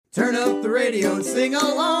Turn up the radio and sing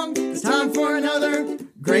along. It's time for another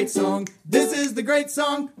great song. This is the Great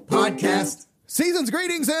Song Podcast. Season's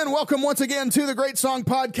greetings and welcome once again to the Great Song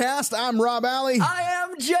Podcast. I'm Rob Alley. I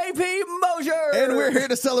am JP Mosier. And we're here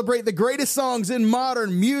to celebrate the greatest songs in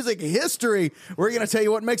modern music history. We're going to tell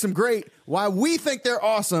you what makes them great, why we think they're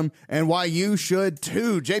awesome, and why you should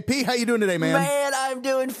too. JP, how you doing today, man? Man, I'm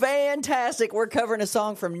doing fantastic. We're covering a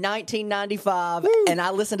song from 1995, and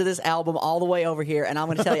I listened to this album all the way over here, and I'm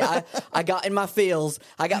going to tell you, I got in my feels.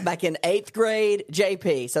 I got back in 8th grade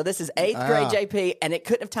JP. So this is 8th grade JP, and it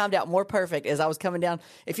couldn't have timed out more perfect as I was coming down.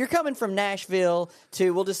 If you're coming from Nashville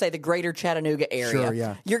to, we'll just say, the greater Chattanooga area, Sure,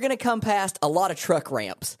 yeah. you're going to come past a lot of truck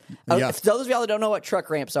ramps. Yeah. For those of y'all that don't know what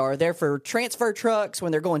truck ramps are, they're for transfer trucks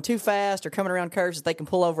when they're going too fast or coming around curves that they can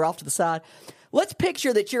pull over off to the side. Let's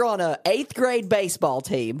picture that you're on a 8th grade baseball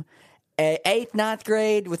team, 8th, 9th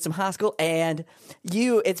grade with some high school, and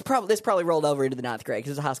this probably rolled over into the 9th grade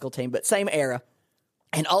because it's a high school team, but same era.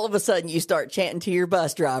 And all of a sudden, you start chanting to your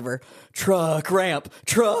bus driver, truck ramp,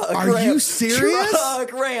 truck ramp. Are you serious?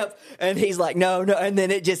 Truck ramp. And he's like, no. And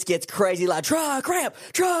then it just gets crazy like, truck ramp,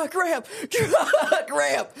 truck ramp, truck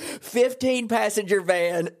ramp. 15-passenger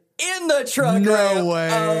van in the truck ramp. No way.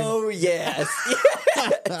 Oh, yes.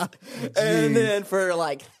 And then for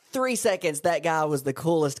like 3 seconds, that guy was the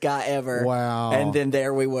coolest guy ever. Wow. And then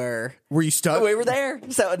there we were. Were you stuck? We were there.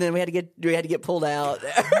 So and then we had to get pulled out.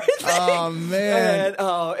 Oh, man.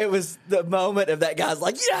 And it was the moment of that guy's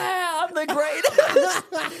like, yeah, I'm the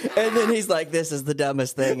greatest. And then he's like, this is the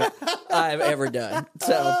dumbest thing I've ever done.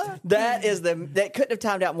 So that couldn't have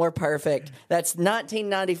timed out more perfect. That's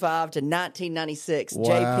 1995 to 1996 Wow.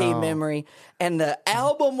 JP memory. And the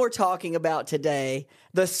album we're talking about today,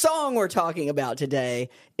 the song we're talking about today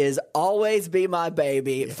is Always Be My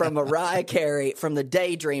Baby from Mariah Carey from the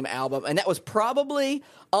Daydream album. And that was probably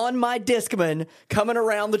on my Discman coming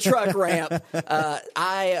around the truck ramp.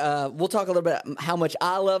 We'll talk a little bit about how much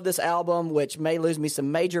I love this album, which may lose me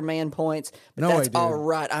some major man points. But that's all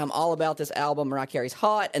right. I'm all about this album. Mariah Carey's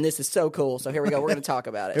hot, and this is so cool. So here we go. We're going to talk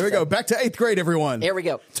about it. Here we go. Back to 8th grade, everyone. Here we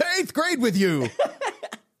go. To 8th grade with you.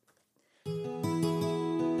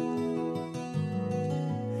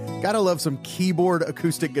 Gotta love some keyboard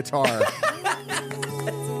acoustic guitar.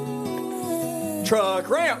 Truck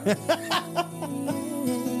ramp.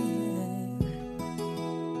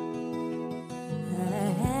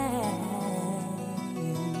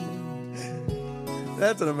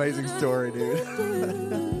 That's an amazing story, dude.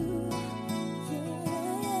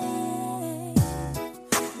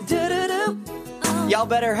 Y'all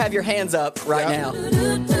better have your hands up right now.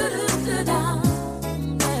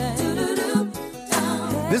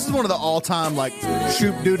 This is one of the all-time, like,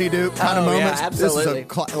 shoop-doody-doop kind of moments. Yeah, absolutely.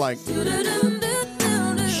 This is like...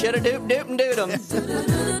 Shoulda doop doop and doot 'em.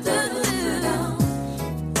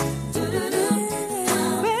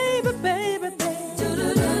 Baby, baby, baby.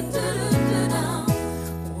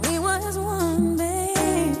 We was one,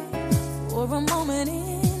 babe, for a moment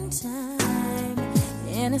in time,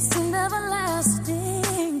 and it seemed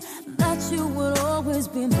everlasting that you would always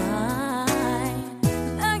be mine.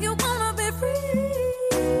 Now you wanna be free,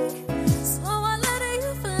 so I let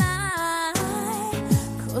you fly,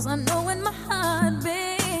 'cause I know in my heart,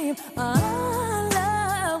 babe, our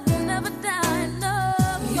love will never die, no.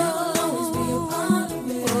 You'll always be a part of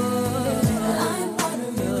me. I'm part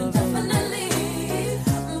of you indefinitely.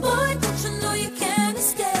 Boy, don't you know you can't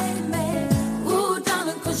escape me. Ooh,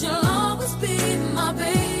 darling, 'cause you'll always be my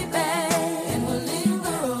baby. And we'll linger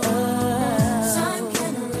on. Time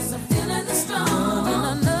can erase a feeling that's strong. And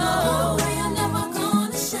I know you're never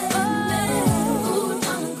gonna shake me. Ooh,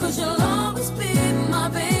 darling, 'cause you'll always be my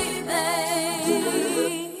baby.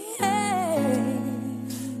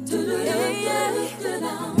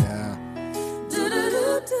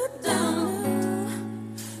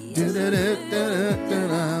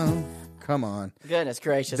 Come on. Goodness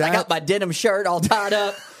gracious. I got my denim shirt all tied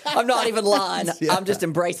up. I'm not even lying. Yeah. I'm just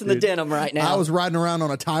embracing the denim right now. I was riding around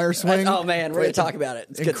on a tire swing. Oh, man. We're going to talk about it.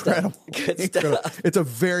 It's Incredible. Good stuff. Incredible. Stuff. It's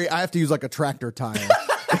I have to use like a tractor tire.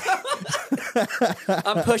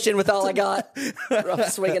 I'm pushing with all I got. I'm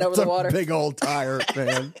swinging over It's the water. a big old tire,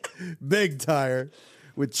 man. Big tire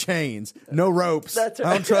with chains. No ropes. That's right.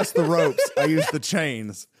 I don't trust the ropes. I use the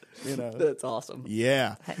chains. You know. That's awesome.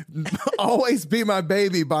 Yeah. Always Be My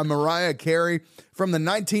Baby by Mariah Carey from the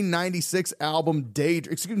 1996 album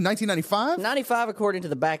Daydream. Excuse me, 1995? 95 according to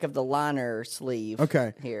the back of the liner sleeve.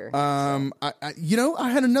 Okay. Here. I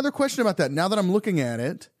had another question about that. Now that I'm looking at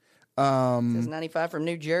it, Says 95 from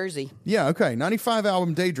New Jersey. Yeah, okay. 95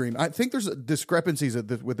 album Daydream. I think there's discrepancies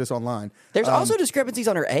with this online. There's also discrepancies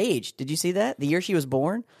on her age. Did you see that? The year she was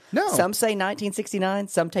born? No. Some say 1969,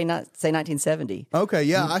 some say 1970. Okay,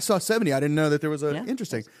 yeah, I saw 70. I didn't know that there was a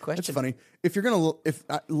interesting. Question. That's funny. If you're gonna,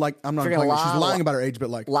 I'm not If you're gonna she's lie, lying about her age, but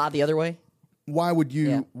Lie the other way? why would you?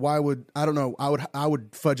 Yeah. Why would I don't know? I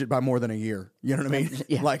would fudge it by more than a year. You know what I mean?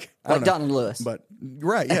 Yeah. Like I don't know. Don and Lewis. But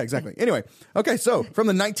right, yeah, exactly. Anyway, okay, so from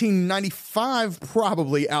the 1995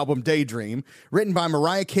 probably album Daydream, written by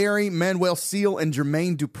Mariah Carey, Manuel Seal, and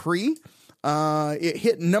Jermaine Dupri. It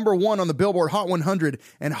hit number 1 on the Billboard Hot 100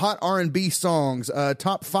 and Hot R&B Songs,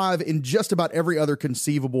 top 5 in just about every other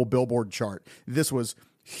conceivable Billboard chart. This was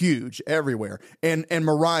huge everywhere, and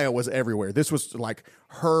Mariah was everywhere. This was like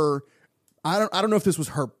her. I don't know if this was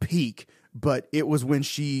her peak, but it was when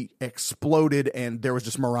she exploded and there was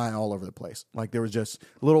just Mariah all over the place. Like there was just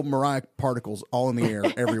little Mariah particles all in the air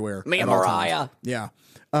everywhere. Me and at all Mariah. times. Yeah.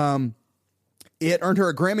 It earned her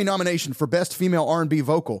a Grammy nomination for Best Female R&B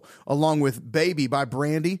Vocal, along with Baby by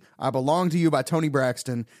Brandy, I Belong to You by Toni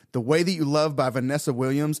Braxton, The Way That You Love by Vanessa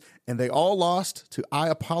Williams, and they all lost to I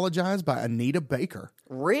Apologize by Anita Baker.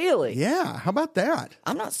 Really? Yeah, how about that?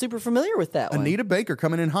 I'm not super familiar with that one. Anita Baker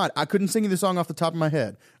coming in hot. I couldn't sing you the song off the top of my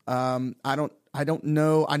head. I don't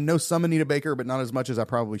know. I know some Anita Baker, but not as much as I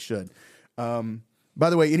probably should. By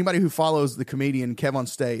the way, anybody who follows the comedian Kev on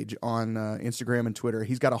Stage on Instagram and Twitter,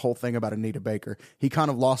 he's got a whole thing about Anita Baker. He kind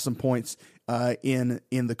of lost some points in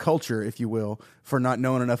the culture, if you will, for not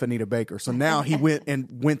knowing enough Anita Baker. So now he went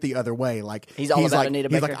the other way. Like he's all about like, Anita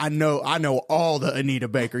Baker. He's like, I know all the Anita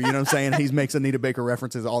Baker. You know what I'm saying? He makes Anita Baker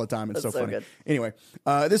references all the time. It's so funny. Good. Anyway,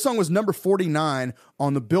 this song was number 49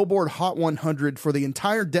 on the Billboard Hot 100 for the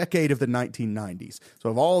entire decade of the 1990s. So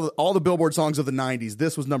of all the Billboard songs of the 90s,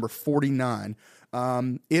 this was number 49.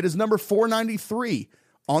 It is number 493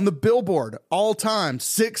 on the Billboard all-time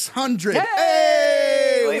 600.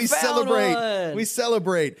 Hey! We celebrate. One. We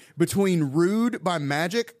celebrate between Rude by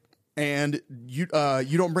Magic and You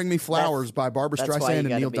Don't Bring Me Flowers by Barbara Streisand and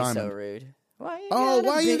Neil Diamond. So rude.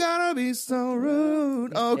 Why you gotta be so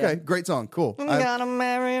rude? Oh, okay, great song, cool. Gotta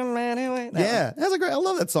marry him anyway. That's a great. I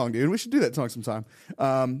love that song, dude. We should do that song sometime.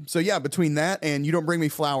 So yeah, between that and You Don't Bring Me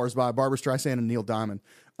Flowers by Barbara Streisand and Neil Diamond.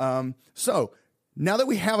 So now that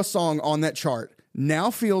we have a song on that chart,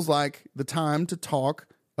 now feels like the time to talk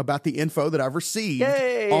about the info that I've received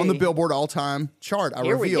on the Billboard all-time chart. I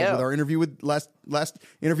revealed with our interview with last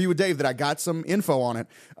interview with Dave that I got some info on it.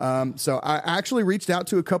 So I actually reached out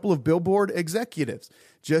to a couple of Billboard executives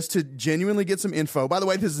just to genuinely get some info. By the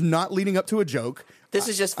way, this is not leading up to a joke. This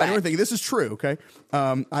is just I fact. don't think this is true. Okay,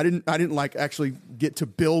 I didn't like actually get to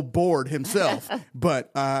Billboard himself,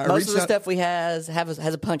 but most of the stuff we has a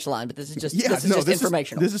punchline, but this is just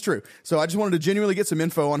informational. This is true. So I just wanted to genuinely get some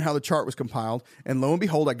info on how the chart was compiled, and lo and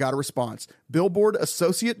behold, I got a response. Billboard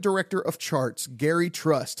Associate Director of Charts Gary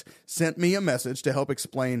Trust sent me a message to help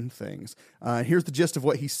explain things. Here's the gist of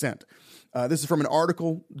what he sent. This is from an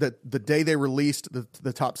article that the day they released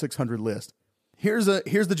the top 600 list. Here's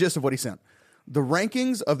the gist of what he sent. The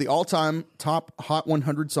rankings of the all-time top Hot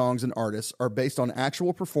 100 songs and artists are based on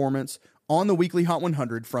actual performance on the weekly Hot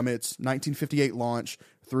 100 from its 1958 launch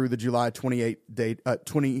through the July 28 date.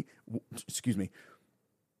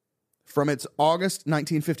 From its August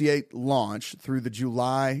 1958 launch through the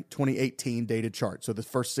July 2018 dated chart. So the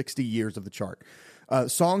first 60 years of the chart.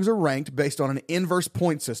 Songs are ranked based on an inverse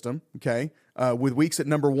point system, okay, with weeks at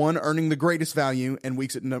number 1 earning the greatest value and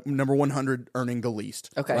weeks at number 100 earning the least.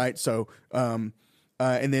 Okay. Right? So, and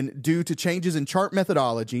then due to changes in chart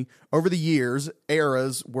methodology, over the years,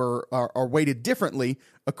 eras are weighted differently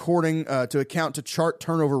according to account to chart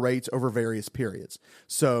turnover rates over various periods.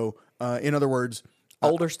 So, in other words...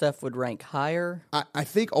 older stuff would rank higher? I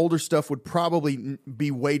think older stuff would probably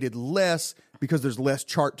be weighted less because there's less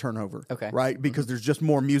chart turnover. Okay. Right? Because there's just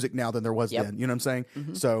more music now than there was Yep. then. You know what I'm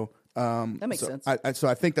saying? So that makes sense. So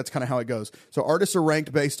I think that's kind of how it goes. So artists are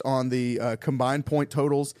ranked based on the combined point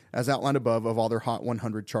totals as outlined above of all their Hot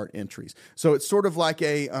 100 chart entries. So it's sort of like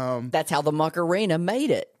a... That's how the Macarena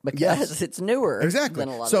made it because it's newer. Exactly.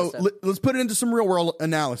 Than a lot So of stuff. let's put it into some real world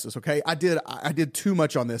analysis. Okay, I did too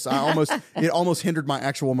much on this. It almost hindered my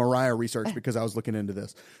actual Mariah research because I was looking into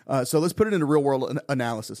this. So let's put it into real world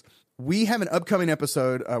analysis. We have an upcoming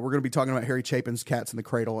episode. We're going to be talking about Harry Chapin's Cats in the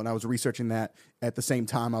Cradle, and I was researching that at the same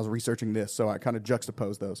time I was researching this, so I kind of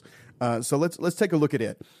juxtaposed those. So let's take a look at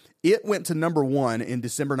it. It went to number 1 in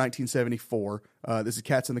December 1974. This is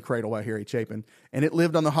Cats in the Cradle by Harry Chapin, and it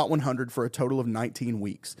lived on the Hot 100 for a total of 19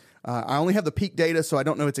 weeks. I only have the peak data, so I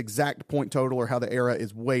don't know its exact point total or how the era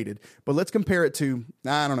is weighted, but let's compare it to,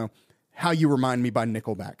 I don't know, How You Remind Me by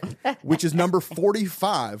Nickelback, which is number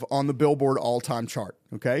 45 on the Billboard all-time chart,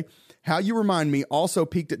 okay? How You Remind Me also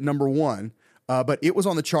peaked at number 1, but it was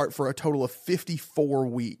on the chart for a total of 54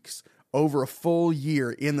 weeks, over a full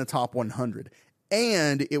year in the top 100.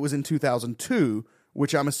 And it was in 2002,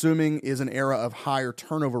 which I'm assuming is an era of higher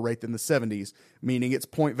turnover rate than the 70s, meaning its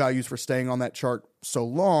point values for staying on that chart so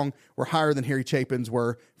long were higher than Harry Chapin's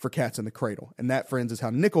were for Cats in the Cradle. And that, friends, is how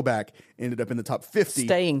Nickelback ended up in the top 50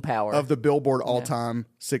 staying power of the Billboard all-time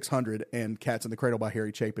 600, and Cats in the Cradle by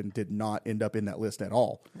Harry Chapin did not end up in that list at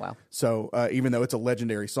all. Wow. So even though it's a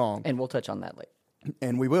legendary song. And we'll touch on that later.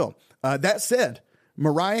 And we will. That said,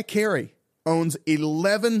 Mariah Carey owns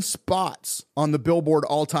 11 spots on the Billboard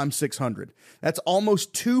all-time 600. That's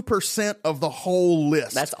almost 2% of the whole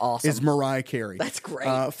list. That's awesome. Is Mariah Carey. That's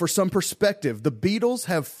great. For some perspective, the Beatles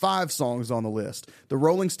have 5 songs on the list. The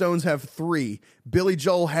Rolling Stones have 3. Billy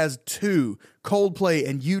Joel has 2. Coldplay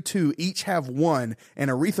and U2 each have 1.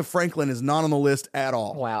 And Aretha Franklin is not on the list at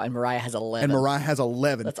all. Wow, and Mariah has 11. And Mariah has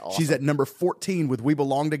 11. That's awesome. She's at number 14 with We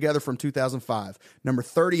Belong Together from 2005. Number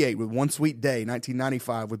 38 with One Sweet Day,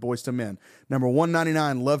 1995 with Boyz II Men. Number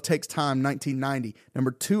 199, Love Takes Time, 1990.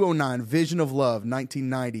 Number 209, Vision of Love,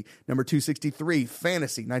 1990. Number 263,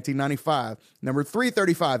 Fantasy, 1995. Number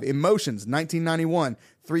 335, Emotions, 1991.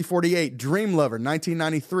 348, Dream Lover,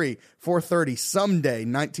 1993. 430, Someday,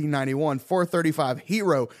 1991. 435,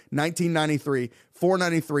 Hero, 1993.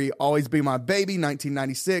 493, Always Be My Baby,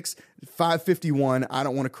 1996. 551, I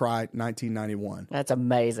Don't Want to Cry, 1991. That's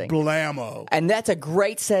amazing. Blammo. And that's a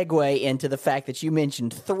great segue into the fact that you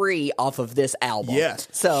mentioned 3 off of this album. Yes.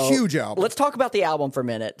 So Huge album. Let's talk about the album for a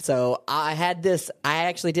minute. So I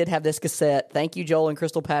actually did have this cassette. Thank you, Joel and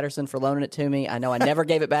Crystal Patterson, for loaning it to me. I know I never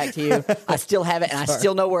gave it back to you. I still have it, and I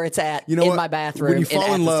still know where it's at in my bathroom. When you fall in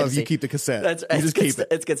Athens, love, Tennessee. you keep the cassette. You just keep it.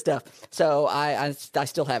 It's good stuff. So I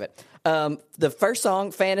still have it. The first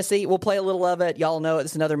song, Fantasy, we'll play a little of it. Y'all know it.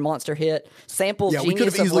 It's another monster hit. Samples Yeah, we could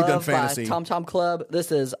have Genius of easily done Love by Fantasy. Tom Tom Club. This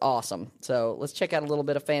is awesome. So let's check out a little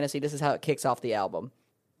bit of Fantasy. This is how it kicks off the album.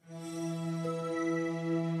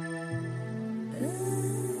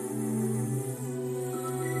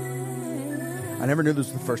 I never knew this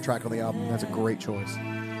was the first track on the album. That's a great choice.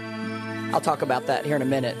 I'll talk about that here in a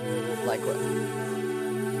minute. Like what?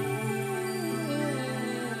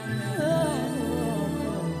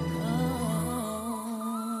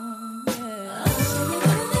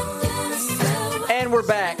 And we're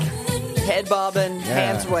back. Head bobbing,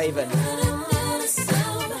 hands waving.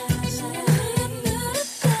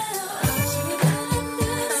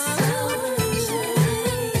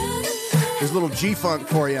 There's a little G-Funk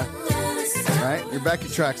for you. Right? Your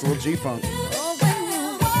backing track's a little G-Funk.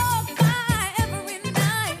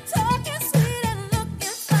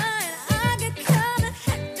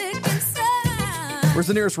 Where's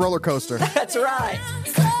the nearest roller coaster? That's right.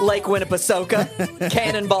 Lake Winnipesaukee,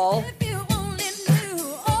 Cannonball.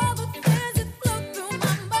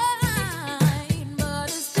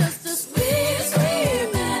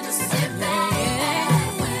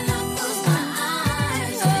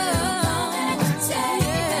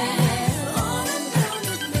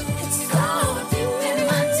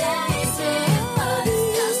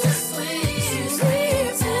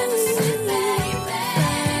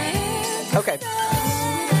 Okay.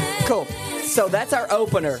 Cool. So that's our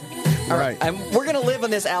opener. All right. And we're going to live on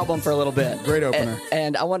this album for a little bit. Great opener.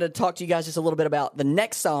 And I wanted to talk to you guys just a little bit about the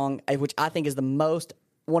next song, which I think is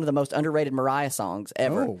one of the most underrated Mariah songs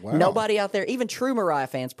ever. Oh, wow. Nobody out there, even true Mariah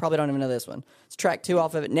fans, probably don't even know this one. It's track 2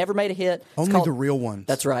 off of it. Never made a hit. It's Only called- the real ones.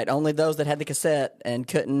 That's right. Only those that had the cassette and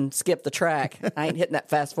couldn't skip the track. I ain't hitting that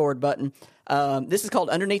fast forward button. This is called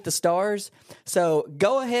Underneath the Stars. So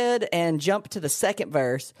go ahead and jump to the second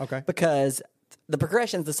verse. Okay. Because the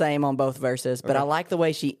progression's the same on both verses, but I like the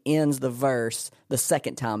way she ends the verse the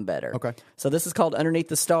second time better. Okay. So this is called Underneath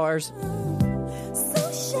the Stars.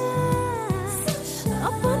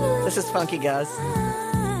 This is funky, guys.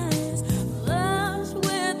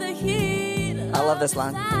 I love this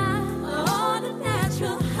line.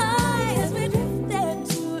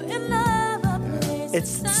 It's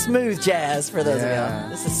smooth jazz for those of y'all.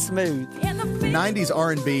 This is smooth. 90s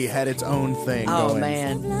R&B had its own thing Oh, going.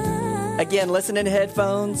 man. Again, listen in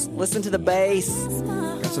headphones. Listen to the bass.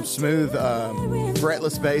 Got some smooth,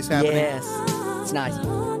 fretless bass happening. Yes. It's nice.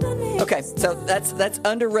 Okay, so that's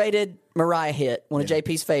underrated Mariah hit, one of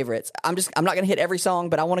JP's favorites. I'm not going to hit every song,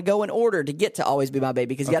 but I want to go in order to get to Always Be My Baby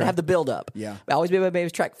because you got to have the build up. Yeah. Always Be My Baby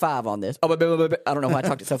is track 5 on this. I don't know why I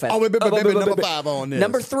talked it so fast. Always Be My Baby, number 5 on this.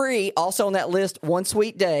 Number 3, also on that list, One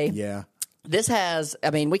Sweet Day. Yeah. This has,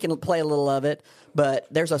 we can play a little of it, but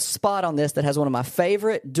there's a spot on this that has one of my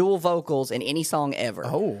favorite dual vocals in any song ever.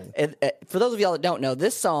 Oh. For those of y'all that don't know,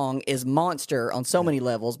 this song is monster on so many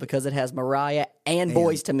levels because it has Mariah and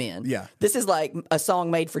Boys to Men. Yeah. This is like a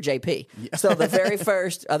song made for JP. Yeah. So the very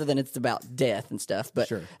first, other than it's about death and stuff, but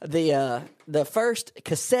Sure. the first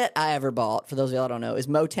cassette I ever bought, for those of y'all that don't know, is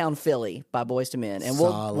Motown Philly by Boys to Men, and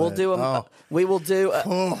we'll do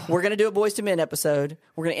we're gonna do a Boys to Men episode.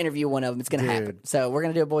 We're gonna interview one of them. It's gonna happen. So we're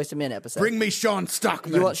gonna do a Boys to Men episode. Bring me Sean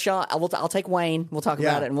Stockman. You want Sean? I'll take Wayne. We'll talk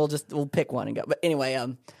about it, and we'll pick one and go. But anyway,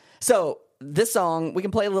 so this song, we can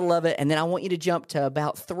play a little of it, and then I want you to jump to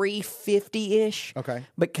about 350-ish. Okay.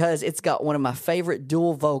 Because it's got one of my favorite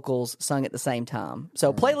dual vocals sung at the same time.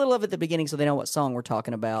 So play a little of it at the beginning so they know what song we're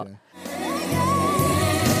talking about.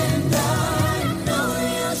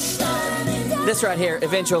 This right here,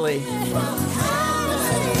 eventually.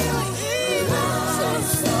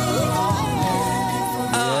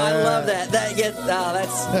 I love that. That gets.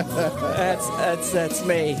 That's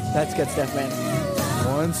me. That's good stuff, man.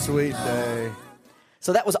 One sweet day.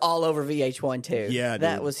 So that was all over VH1 too. Yeah,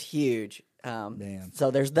 that dude. was huge. Man. So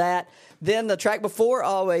there's that. Then the track before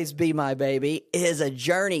 "Always Be My Baby" is a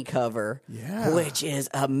Journey cover, which is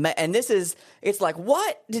and this is it's like,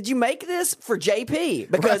 what did you make this for JP?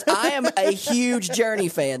 Because I am a huge Journey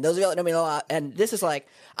fan. Those of y'all that know me a lot, and this is like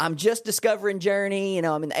I'm just discovering Journey. You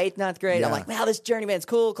know, I'm in the 8th, 9th grade. Yeah. I'm like, wow, this Journey band's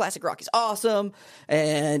cool. Classic rock is awesome,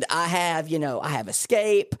 and I have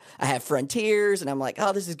Escape, I have Frontiers, and I'm like,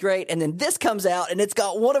 oh, this is great. And then this comes out, and it's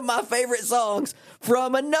got one of my favorite songs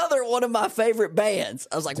from another one of my favorite bands.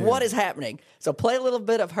 I was like, what is happening? So play a little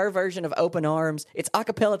bit of her version of Open Arms. It's a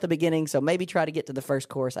cappella at the beginning, so maybe try to get to the first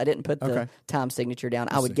chorus. I didn't put the time signature down.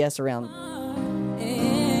 I would guess around.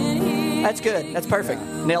 That's good. That's perfect.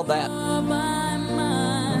 Nailed that.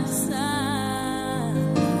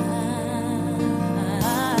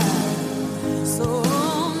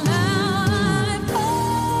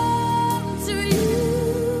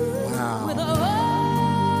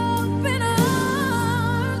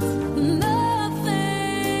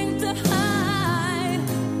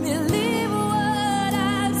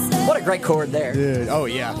 What a great chord there. Dude, oh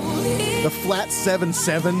yeah. The flat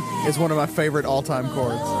 7/7 is one of my favorite all-time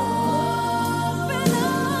chords.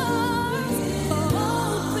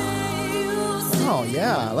 Oh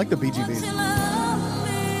yeah, I like the BGBs.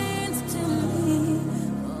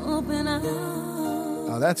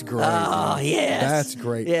 Oh, that's great. Oh, yes. That's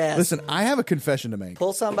great. Yes. Listen, I have a confession to make.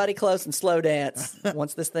 Pull somebody close and slow dance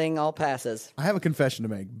once this thing all passes. I have a confession to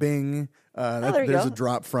make. Bing. there you there's go. a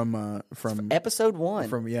drop from Episode 1.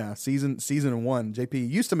 From season 1. JP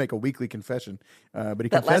used to make a weekly confession, but he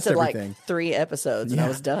that confessed lasted everything. like 3 episodes, and I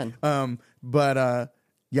was done. I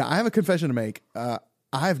have a confession to make. I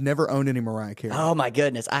have never owned any Mariah Carey. Oh my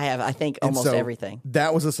goodness, I have. I think And almost so everything.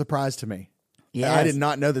 That was a surprise to me. Yes. I did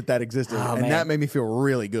not know that existed, Oh, and man. that made me feel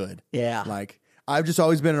really good. Yeah. Like I've just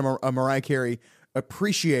always been a Mariah Carey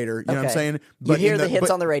appreciator. You know what I'm Okay. saying? You hear the hits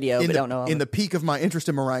on the radio, but don't know them. In the peak of my interest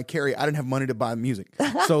in Mariah Carey, I didn't have money to buy music,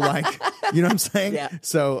 so like, you know what I'm saying? Yeah.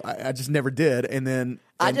 So I just never did, and then.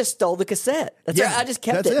 I just stole the cassette. That's Yeah, right. I just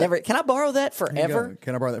kept that's it. it. Never. Can I borrow that There you forever? go.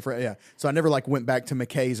 Can I borrow that for? Yeah. So I never like went back to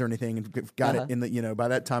McKay's or anything and got it in the. By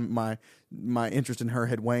that time, my interest in her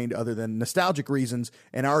had waned, other than nostalgic reasons,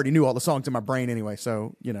 and I already knew all the songs in my brain anyway.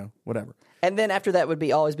 So whatever. And then after that would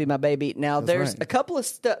be "Always Be My Baby." Now there's right. a couple of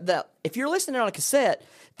stuff that if you're listening on a cassette,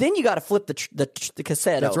 then you got to flip the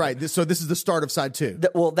cassette. That's over. right. So this is the start of side 2.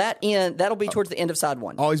 That'll be towards the end of side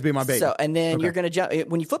 1. Always Be My Baby. So and then Okay. you're gonna jump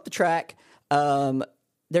when you flip the track.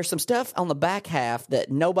 There's some stuff on the back half that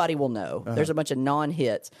nobody will know. There's a bunch of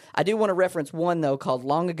non-hits. I do want to reference one, though, called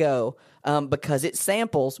Long Ago, because it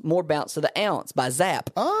samples More Bounce to the Ounce by Zapp,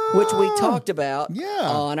 which we talked about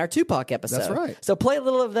on our Tupac episode. That's right. So play a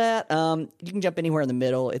little of that. You can jump anywhere in the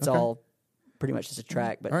middle. It's all pretty much just a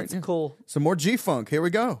track, but it's cool. Some more G-Funk. Here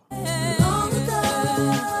we go.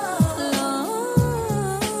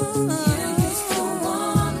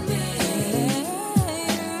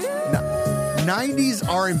 90s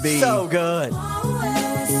R&B. So good.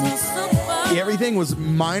 Everything was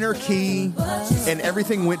minor key, and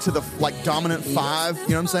everything went to the dominant 5. You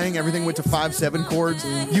know what I'm saying? Everything went to 5/7 chords.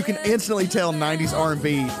 You can instantly tell 90s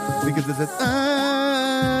R&B because it's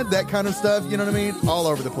that kind of stuff. You know what I mean? All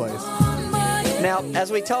over the place. Now,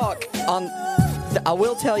 as we talk I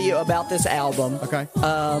will tell you about this album. Okay.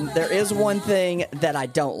 There is one thing that I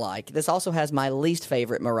don't like. This also has my least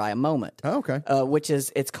favorite Mariah moment. Oh, okay.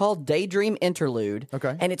 It's called Daydream Interlude.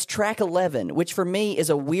 Okay. And it's track 11, which for me is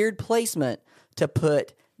a weird placement to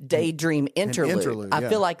put Daydream Interlude. interlude, I yeah.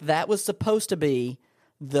 feel like that was supposed to be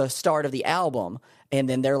the start of the album. And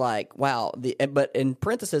then they're like, wow. But in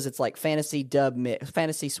parentheses, it's like fantasy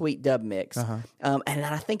suite dub mix. And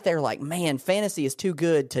I think they're like, man, fantasy is too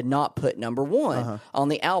good to not put number one on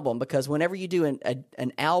the album, because whenever you do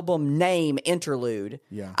an album name interlude,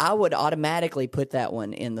 I would automatically put that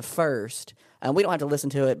one in the first. We don't have to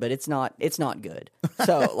listen to it, but it's not good.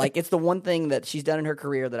 So like, it's the one thing that she's done in her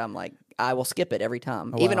career that I'm like, I will skip it every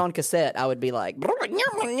time. Even on cassette, I would be like,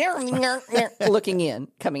 looking in,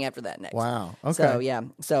 coming after that next. Wow. Okay. So, yeah.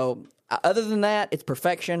 So, other than that, it's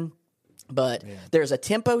perfection. But there's a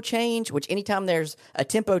tempo change, which anytime there's a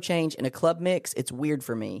tempo change in a club mix, it's weird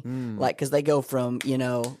for me. Like, because they go from,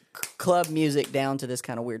 club music down to this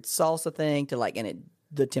kind of weird salsa thing to like,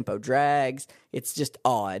 the tempo drags. It's just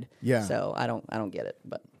odd. Yeah. So, I don't get it.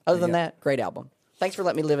 But other than that, great album. Thanks for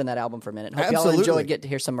letting me live in that album for a minute. Hope y'all enjoyed getting to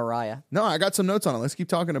hear some Mariah. No, I got some notes on it. Let's keep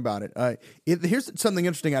talking about it. Here's something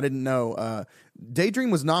interesting I didn't know.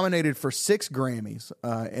 Daydream was nominated for 6 Grammys,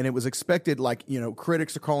 and it was expected,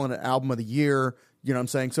 critics are calling it Album of the Year. You know what I'm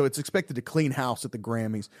saying? So it's expected to clean house at the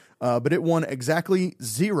Grammys. But it won exactly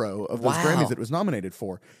 0 of those Grammys that it was nominated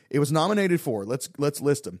for. It was nominated for, let's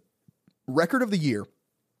list them. Record of the Year.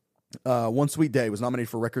 One Sweet Day was nominated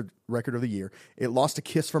for record of the year. It lost to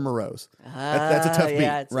Kiss from a Rose. That's a tough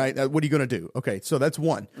beat, right? What are you going to do? Okay, so that's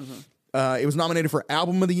one. It was nominated for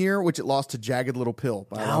Album of the Year, which it lost to Jagged Little Pill.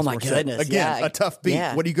 Oh my goodness! Again, a tough beat.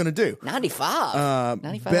 What are you going to do? 95,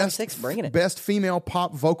 96, bringing it. Best female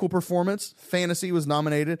pop vocal performance. Fantasy was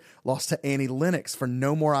nominated. Lost to Annie Lennox for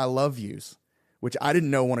No More I Love Yous, which I didn't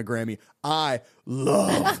know won a Grammy. I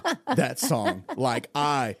love that song. Like,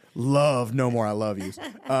 I love No More I Love Yous.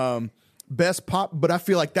 Best pop, but I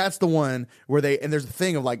feel like that's the one where and there's a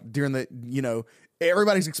thing of like during the,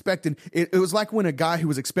 everybody's expecting, it was like when a guy who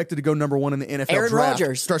was expected to go number 1 in the NFL Aaron draft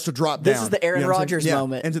Rodgers starts to drop down. This is the Aaron Rodgers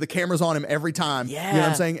moment. And so the camera's on him every time. Yeah. You know what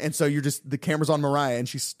I'm saying? And so the camera's on Mariah and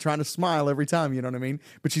she's trying to smile every time, you know what I mean?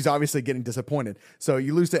 But she's obviously getting disappointed. So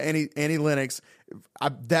you lose to Annie Lennox.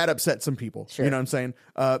 That upset some people. Sure. You know what I'm saying?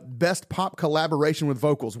 Best pop collaboration with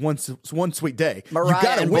vocals, One Sweet Day.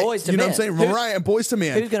 Mariah and Boyz II Men. You know what I'm saying? Mariah and Boyz II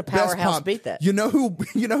Men. Who's going to powerhouse beat that? You know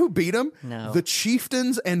who beat them? No. The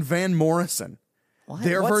Chieftains and Van Morrison. What?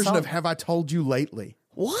 Their What version song? of Have I Told You Lately.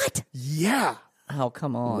 What? Yeah. Oh,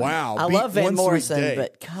 come on. Wow. I love Van Morrison,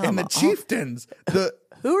 but come on. And the Chieftains.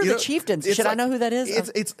 Who are the Chieftains? Should I know who that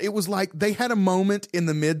is? It was like they had a moment in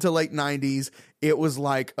the mid to late 90s. It was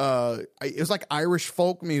like Irish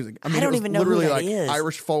folk music. I don't even know who that is.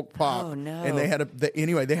 Irish folk pop. Oh no. And they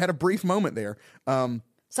had a brief moment there.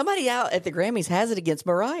 Somebody out at the Grammys has it against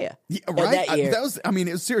Mariah. Yeah, right. That year.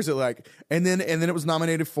 It was seriously like, and then it was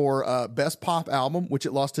nominated for Best Pop Album, which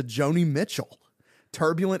it lost to Joni Mitchell.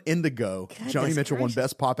 Turbulent Indigo. Joni Mitchell won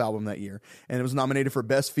Best Pop Album that year, and it was nominated for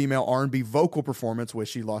Best Female R&B Vocal Performance, which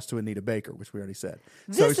she lost to Anita Baker, which we already said.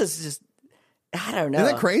 This is just, I don't know.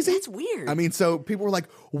 Isn't that crazy? That's weird. I mean, so people were like,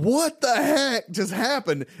 "What the heck just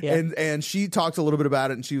happened?" Yeah. And she talked a little bit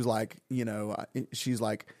about it, and she was like, she's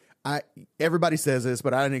like, everybody says this,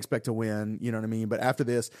 but I didn't expect to win. You know what I mean? But after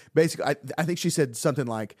this, basically, I think she said something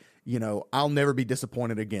like, I'll never be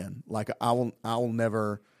disappointed again. Like I will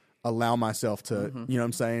never allow myself to, you know what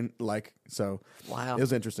I'm saying? Like, so wow. It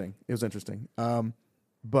was interesting.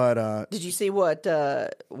 But did you see what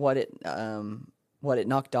it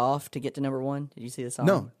knocked off to get to number 1? Did you see the song?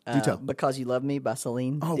 No, do tell. Because You Love Me by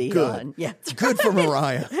Celine Dion. Good. Yeah. Good for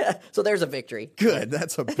Mariah. So there's a victory. Good.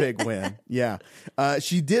 That's a big win. Yeah.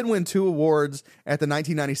 She did win 2 awards at the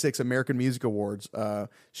 1996 American Music Awards.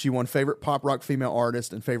 She won Favorite Pop Rock Female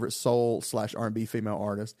Artist and Favorite Soul/R&B Female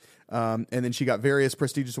Artist. And then she got various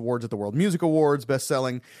prestigious awards at the World Music Awards,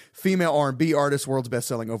 Best-Selling Female R&B Artist, World's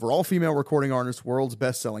Best-Selling Overall Female Recording Artist, World's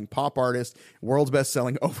Best-Selling Pop Artist, World's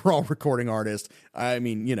Best-Selling Overall Recording Artist. I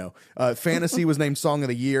mean, Fantasy was named Song of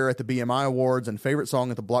the Year at the BMI Awards and Favorite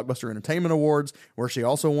Song at the Blockbuster Entertainment Awards, where she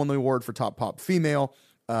also won the award for Top Pop Female.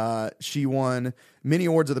 She won many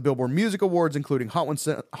awards at the Billboard Music Awards, including Hot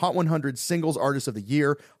 100 Singles Artist of the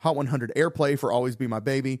Year, Hot 100 Airplay for Always Be My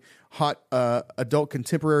Baby, Hot Adult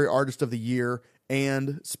Contemporary Artist of the Year,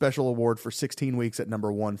 and Special Award for 16 Weeks at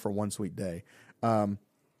number 1 for One Sweet Day.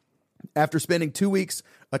 After spending 2 weeks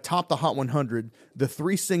atop the Hot 100, the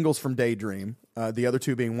 3 singles from Daydream, the other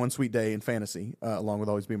 2 being One Sweet Day and Fantasy, along with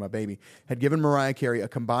Always Be My Baby, had given Mariah Carey a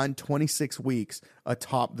combined 26 weeks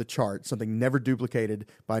atop the chart, something never duplicated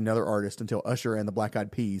by another artist until Usher and the Black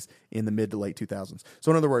Eyed Peas in the mid to late 2000s. So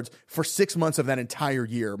in other words, for 6 months of that entire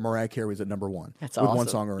year, Mariah Carey was at number 1. That's with awesome. One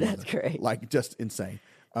song or another. That's great. Like, just insane.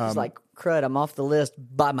 It's like, crud, I'm off the list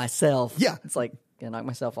by myself. Yeah. It's like, Gonna knock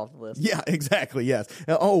myself off the list. Yeah, exactly. Yes.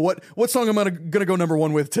 What song am I gonna go number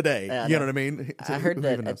one with today? You know what I mean? I heard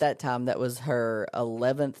that at that time that was her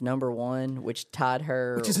 11th number one, which tied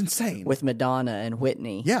her, which is insane, with Madonna and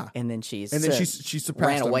Whitney. Yeah, and then she surpassed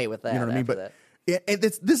ran away them, with that. You know what I mean? But that.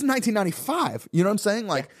 This is 1995. You know what I'm saying?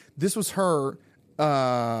 Like this was her.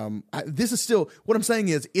 This is still what I'm saying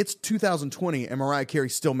is it's 2020 and Mariah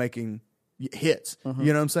Carey's still making hits. You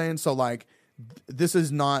know what I'm saying? So like. This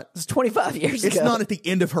is not. It's 25 years ago. It's not at the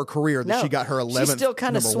end of her career that she got her 11th. She's still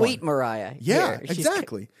kind of sweet, one. Mariah. Yeah, here.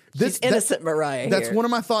 exactly. She's innocent, Mariah. That's here. one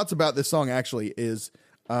of my thoughts about this song. Actually, is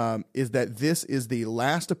that this is the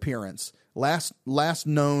last appearance, last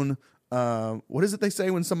known. What is it they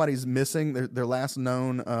say when somebody's missing? Their last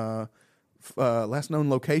known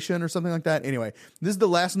location or something like that. Anyway, this is the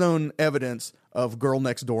last known evidence of Girl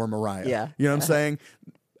Next Door Mariah. Yeah, you know what I'm saying.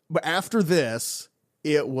 But after this.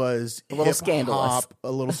 It was a little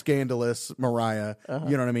scandalous, Mariah.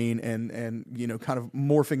 You know what I mean, and you know, kind of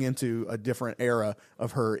morphing into a different era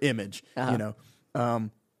of her image. You know,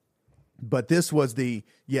 but this was the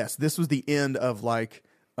end of like,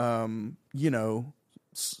 you know,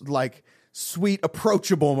 like sweet,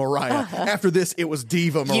 approachable Mariah. After this, it was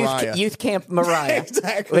diva Mariah, youth camp Mariah.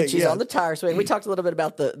 Exactly. When she's on the tire swing. We talked a little bit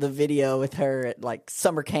about the video with her at like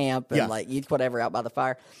summer camp and like youth whatever out by the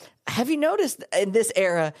fire. Have you noticed in this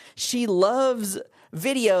era, she loves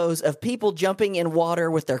videos of people jumping in water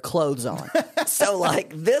with their clothes on. So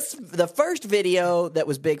like the first video that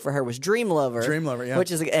was big for her was Dream Lover. Yeah.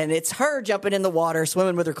 And it's her jumping in the water,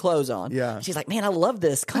 swimming with her clothes on. Yeah. She's like, man, I love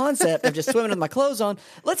this concept of just swimming with my clothes on.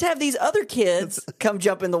 Let's have these other kids come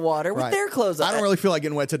jump in the water with their clothes on. I don't really feel like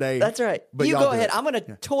getting wet today. That's right. But you go ahead. I'm going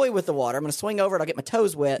to toy with the water. I'm going to swing over it. I'll get my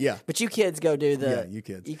toes wet. Yeah. But you kids go do the... Yeah, you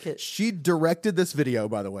kids. You kids. She directed this video,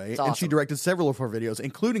 by the way. Awesome. And she directed several of her videos,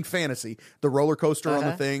 including Fantasy, the roller coaster on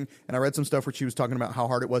the thing. And I read some stuff where she was talking about how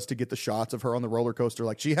hard it was to get the shots of her on the roller coaster.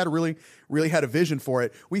 Like she had really had a vision for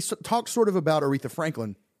it. We talked sort of about Aretha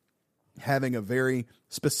Franklin having a very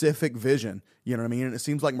specific vision, you know what I mean? And it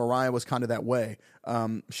seems like Mariah was kind of that way.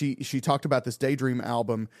 She talked about this Daydream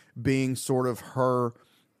album being sort of her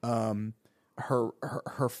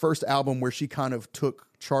first album where she kind of took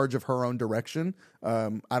charge of her own direction. I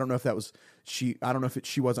don't know if that was I don't know if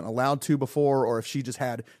she wasn't allowed to before, or if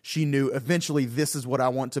she knew eventually this is what I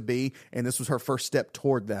want to be, and this was her first step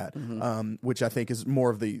toward that, which I think is more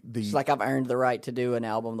of the. She's like, I've earned the right to do an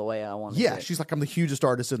album the way I want. Yeah, she's like, I'm the hugest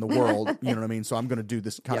artist in the world. You know what I mean? So I'm going to do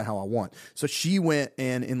this kind of how I want. So she went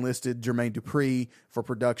and enlisted Jermaine Dupri for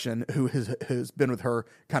production, who has been with her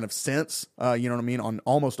kind of since. You know what I mean? On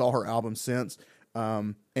almost all her albums since.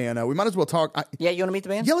 And we might as well talk. You want to meet the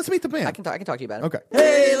band? Yeah, let's meet the band. I can talk to you about it. Okay.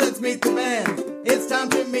 Hey, let's meet the band. It's time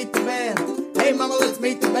to meet the band. Hey, mama, let's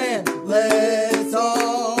meet the band. Let's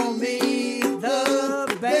all meet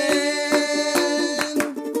the band.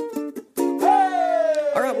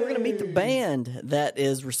 All right, we're going to meet the band that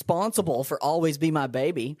is responsible for Always Be My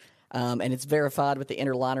Baby. And it's verified with the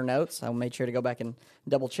inner liner notes. I made sure to go back and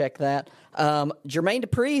double check that. Jermaine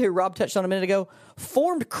Dupri, who Rob touched on a minute ago,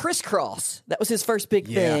 formed Crisscross. That was his first big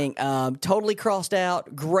thing. Totally crossed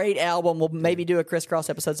out. Great album. We'll maybe do a Crisscross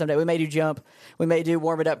episode someday. We may do Jump. We may do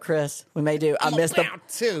Warm It Up, Chris. We may do I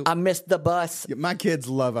Missed the Bus. Yeah, my kids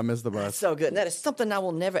love I Miss the Bus. So good. And that is something I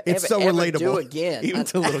will never, it's ever, so ever relatable, do again. Even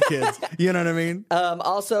to little kids. You know what I mean?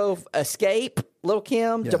 Also, Escape, Lil'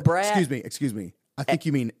 Kim, DeBrat. Excuse me. I think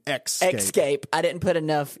you mean Xscape. Xscape. I didn't put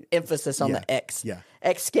enough emphasis on the X. Yeah.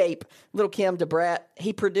 Xscape. Lil' Kim, DeBrat.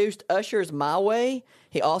 He produced Usher's My Way.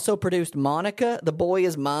 He also produced Monica, The Boy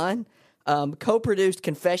Is Mine. Co-produced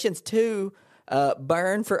Confessions 2,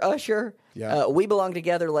 Burn for Usher. Yeah. We Belong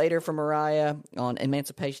Together later for Mariah on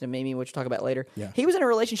Emancipation of Mimi, which we'll talk about later. Yeah. He was in a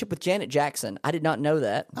relationship with Janet Jackson. I did not know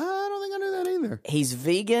that. I don't think I knew that either. He's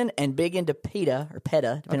vegan and big into PETA,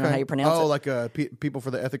 depending on how you pronounce it. Oh, like people for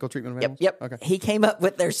the ethical treatment of animals? Yep. Okay. He came up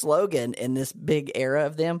with their slogan in this big era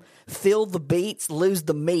of them: "Fill the beats, lose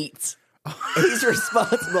the meats." He's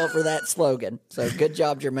responsible for that slogan. So good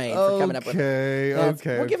job, Jermaine, for coming up with it.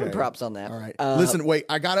 Okay. We'll give him props on that. All right. Listen, wait.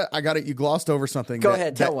 I got it. You glossed over something. Go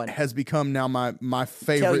ahead. Tell that one. Has become now my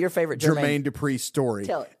favorite. Tell your favorite Jermaine Dupri story.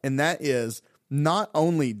 Tell it. And that is, not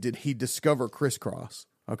only did he discover Crisscross.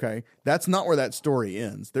 Okay, that's not where that story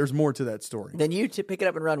ends. There's more to that story. Then you pick it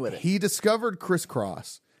up and run with it. He discovered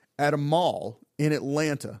Crisscross at a mall in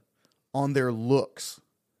Atlanta on their looks.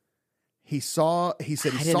 He saw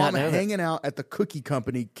him hanging out at the Cookie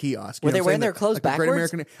Company kiosk. Were they wearing their clothes like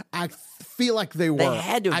backwards? I feel like they were. They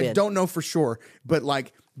had to have been. I don't know for sure, but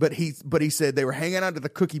like But he said they were hanging out at the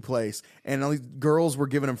cookie place, and all these girls were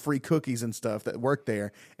giving him free cookies and stuff that worked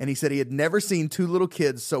there. And he said he had never seen two little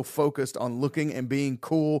kids so focused on looking and being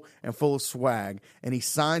cool and full of swag. And he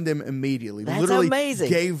signed them immediately. That's Literally amazing.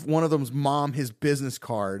 Gave one of them's mom his business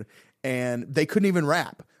card, and they couldn't even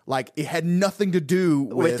rap. Like, it had nothing to do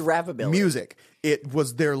with rappability. Music. It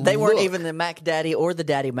was their They weren't look. even the Mac Daddy or the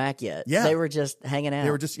Daddy Mac yet. Yeah. They were just hanging out. They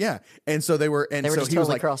were just, yeah. And so they were, and They were so just he was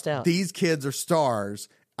totally like, crossed out. these kids are stars.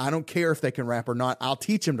 I don't care if they can rap or not. I'll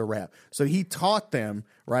teach them to rap. So he taught them,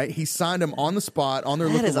 right? He signed them on the spot, on their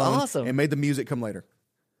That look is alone, awesome. and made the music come later.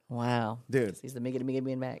 Wow. Dude. He's the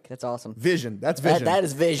Miggity Mac. That's awesome. Vision. That's vision. That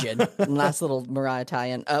is vision. Nice little Mariah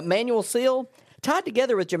tie-in. Manuel Seal, tied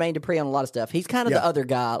together with Jermaine Dupri on a lot of stuff. He's kind of the other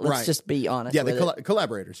guy. Let's Right. just be honest. Yeah, with they it.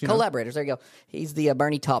 collaborators. You know? Collaborators. There you go. He's the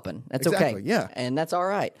Bernie Taupin. That's Exactly, okay. yeah. And that's all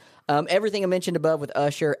right. Everything I mentioned above with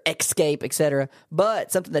Usher, Escape, etc. But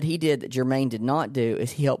something that he did that Jermaine did not do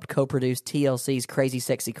is he helped co-produce TLC's Crazy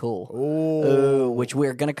Sexy Cool. Ooh, which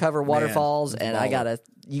we're going to cover Waterfalls, and I got to,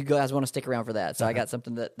 you guys want to stick around for that. So I got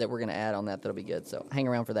something that we're going to add on that'll be good. So hang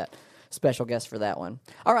around for that. Special guest for that one.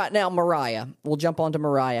 All right, now Mariah. We'll jump on to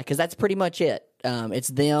Mariah because that's pretty much it. It's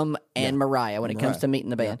them and Mariah when it comes to meeting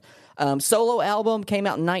the band. Solo album came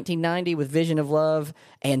out in 1990 with Vision of Love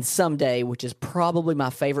and Someday, which is probably my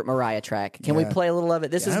favorite Mariah track. Can we play a little of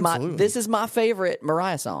it? This is my favorite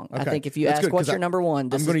Mariah song. I think if you That's ask good, what's 'cause your number one,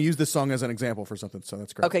 I'm going to use this song as an example for something, so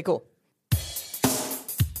that's great. Okay, cool.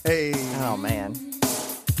 Hey. Oh man.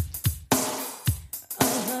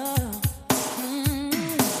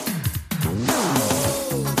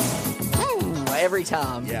 Every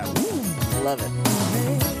time. Yeah. Love it.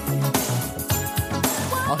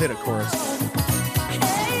 I'll hit a chorus.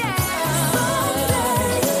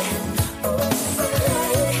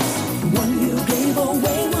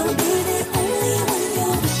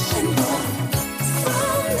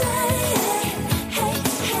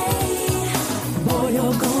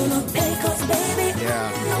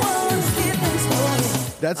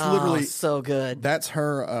 That's literally so good. That's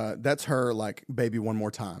her like Baby One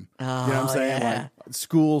More Time. You know what I'm saying? Yeah. Like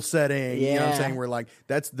school setting. You know what I'm Yeah. saying? We're like,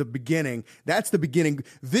 that's the beginning. That's the beginning.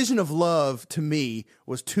 Vision of Love to me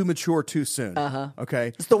was too mature too soon. Okay.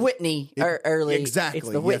 It's the Whitney early. Exactly. It's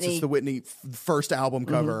the Whitney. Yes, it's the Whitney first album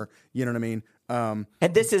cover. You know what I mean?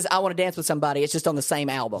 And this is I Want to Dance with Somebody. It's just on the same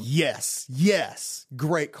album. Yes.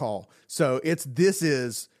 Great call. So this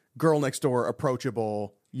is Girl Next Door,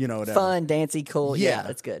 approachable, you know, whatever. Fun, dancey, cool. Yeah,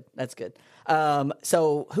 that's good. That's good.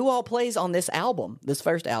 So who all plays on this album, this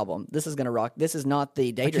first album? This is going to rock. This is not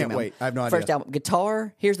the Daydream can't wait. album. I have no First idea. album.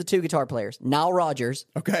 Guitar, here's the two guitar players. Nile Rodgers.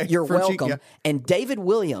 Okay. You're Frenchie, welcome. yeah. And David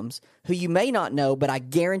Williams, who you may not know, but I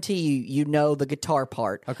guarantee you know the guitar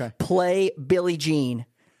part. Okay. Play Billie Jean.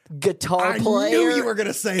 Guitar I player. knew you were going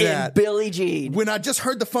to say in that. Billie Jean. When I just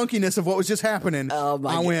heard the funkiness of what was just happening, Oh, my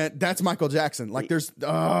I God. went, that's Michael Jackson. Like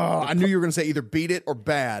I knew you were going to say either Beat It or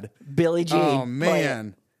Bad. Billie Jean. Oh, Play it.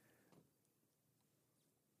 man.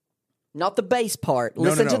 Not the bass part. No,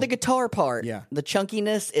 Listen no. to the guitar part. Yeah. The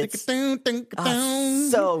chunkiness. It's Ding-a-ding,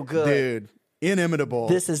 so good. Dude, inimitable.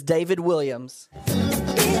 This is David Williams.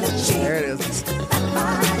 There it is.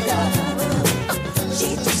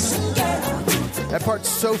 That part's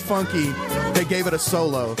so funky, they gave it a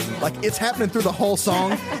solo. Like, it's happening through the whole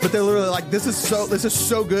song, but they're literally like, this is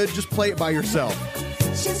so good, just play it by yourself.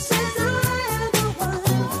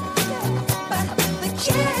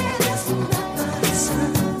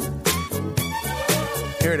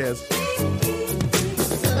 Here it is.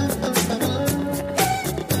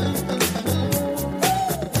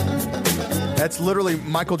 That's literally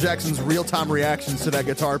Michael Jackson's real-time reactions to that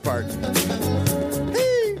guitar part.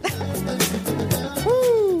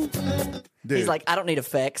 Woo. Dude. He's like, I don't need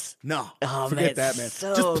effects. No, Oh, forget man, that, man.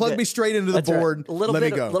 so Just plug good. me straight into the That's right. board. A little Let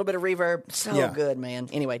bit, me go. A little bit of reverb. So Yeah. good, man.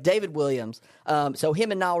 Anyway, David Williams. So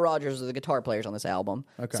him and Nile Rodgers are the guitar players on this album.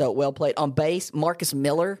 Okay. So well played. On bass, Marcus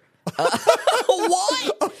Miller.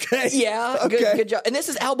 What? Okay. Yeah. Okay. Good job. And this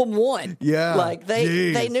is album one. Yeah. Like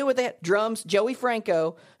they Jeez. knew what they had. Drums, Joey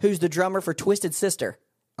Franco, who's the drummer for Twisted Sister.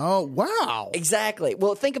 Oh, wow. Exactly.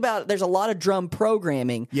 Well, think about it. There's a lot of drum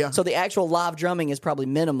programming. Yeah. So the actual live drumming is probably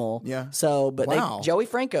minimal. Yeah. So, but Wow. Joey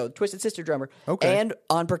Franco, Twisted Sister drummer. Okay. And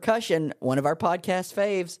on percussion, one of our podcast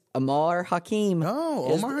faves, Amar Hakim.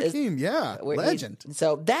 Oh, Omar Hakim, yeah. Legend.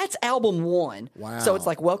 So that's album one. Wow. So it's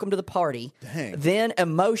like Welcome to the Party. Dang. Then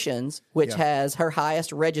Emotions, which Yeah. has her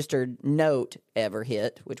highest registered note ever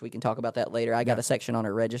hit, which we can talk about that later. I got a section on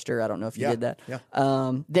her register. I don't know if you Yeah. did that.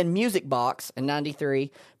 Yeah. Then Music Box in 93,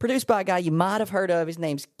 produced by a guy you might have heard of. His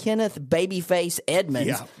name's Kenneth Babyface Edmonds.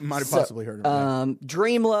 Yeah, might have possibly heard of him.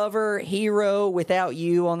 Dream Lover, Hero, Without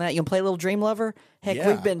You on that. You want to play a little Dream Lover? Heck, Yeah.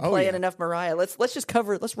 we've been Oh, playing yeah. enough Mariah. Let's just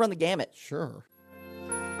cover it. Let's run the gamut. Sure.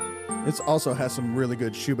 This also has some really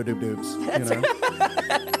good shooba-doob-doobs. You know?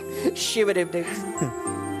 Shibba-dib-dibs.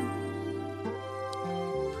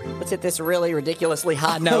 Let's hit this really ridiculously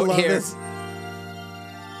high note love here. this.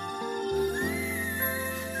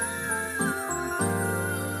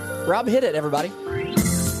 Rob, hit it, everybody.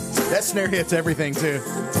 That snare hits everything, too.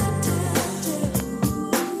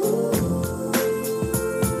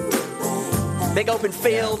 Big open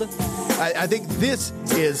field. I think this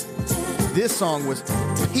song was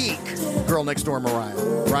peak Girl Next Door Mariah,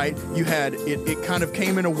 right? You had, it kind of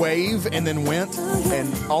came in a wave and then went,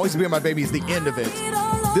 and Always Be My Baby is the end of it.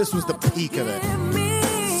 This was the peak of it.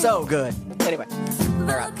 So good. Anyway, all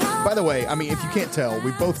right. By the way, I mean, if you can't tell,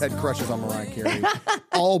 we both had crushes on Mariah Carey.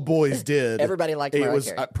 All boys did. Everybody liked Mariah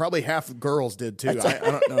Carey. Probably half the girls did, too. I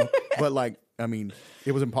don't know. But, like, I mean,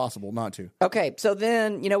 it was impossible not to. Okay, so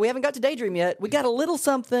then, we haven't got to Daydream yet. We got a little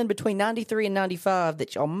something between 93 and 95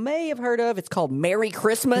 that y'all may have heard of. It's called Merry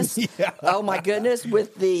Christmas. Yeah. Oh, my goodness,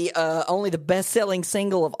 with the only the best-selling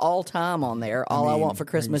single of all time on there, All I Want for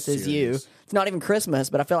Christmas Is You. serious? It's not even Christmas,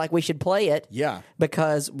 but I feel like we should play it. Yeah.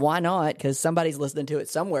 Because why not? Because somebody's listening to it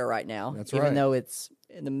somewhere right now. That's even right. though it's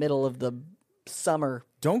in the middle of the summer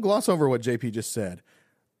Don't gloss over what JP just said.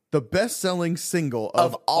 The best-selling single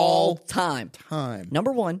of all time. time.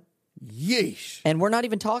 Number one. Yeesh. And we're not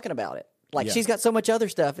even talking about it. Like, Yeah. she's got so much other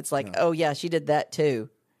stuff. It's like, oh, yeah, she did that too.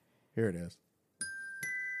 Here it is.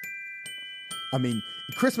 I mean,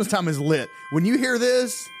 Christmas time is lit. When you hear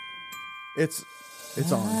this, it's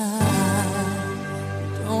on.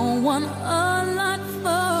 Don't want a lot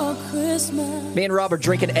for Christmas. Me and Rob are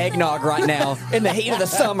drinking eggnog right now in the heat of the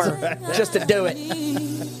summer just to do it.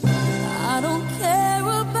 I don't care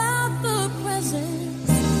about the presents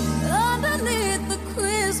underneath the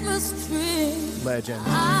Christmas tree. Legend.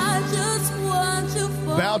 I just want you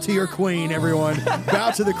for Bow to your queen, everyone.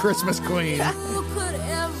 Bow to the Christmas queen. who could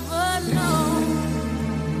ever know.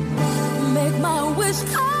 Make my wish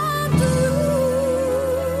come true.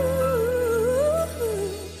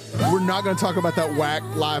 We're not going to talk about that whack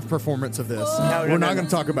live performance of this. We're not going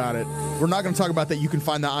to talk about it. We're not going to talk about that. You can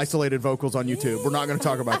find the isolated vocals on YouTube. We're not going to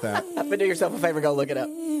talk about that. But do yourself a favor, go look it up.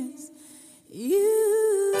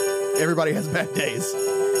 You. Everybody has bad days.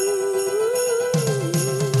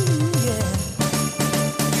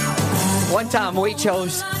 One time we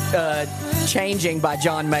chose Changing by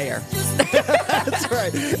John Mayer. That's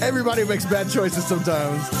right. Everybody makes bad choices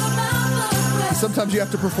sometimes. Sometimes you have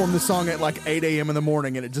to perform the song at like 8 a.m. in the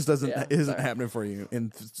morning, and it just isn't happening for you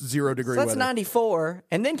in 0 degree So that's weather. 94.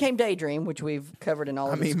 And then came Daydream, which we've covered in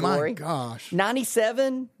all of its glory. My gosh.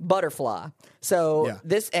 97, Butterfly. So Yeah.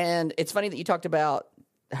 this, and it's funny that you talked about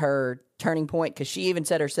her turning point, because she even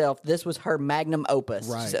said herself, this was her magnum opus,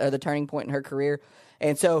 Right. the turning point in her career.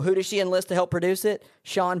 And so who does she enlist to help produce it?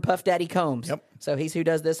 Sean Puff Daddy Combs. Yep. So he's who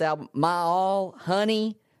does this album, My All,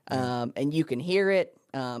 Honey, and you can hear it.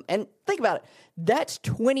 And think about it. That's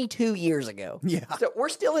 22 years ago. Yeah. So we're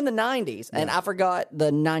still in the 90s. And I forgot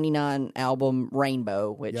the 99 album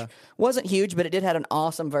Rainbow, which wasn't huge, but it did have an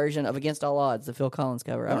awesome version of Against All Odds, the Phil Collins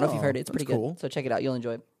cover. I don't know if you've heard it. It's pretty that's cool. good. So check it out. You'll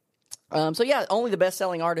enjoy it. So yeah, only the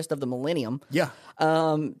best-selling artist of the millennium. Yeah.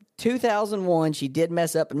 2001, she did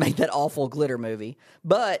mess up and make that awful Glitter movie,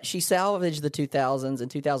 but she salvaged the 2000s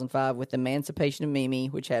and 2005 with Emancipation of Mimi,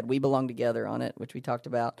 which had We Belong Together on it, which we talked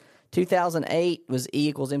about. 2008 was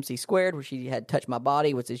E = MC Squared, where she had Touch My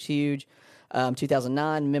Body, which is huge.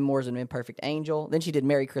 2009, Memoirs of an Imperfect Angel. Then she did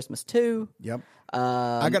Merry Christmas 2. Yep.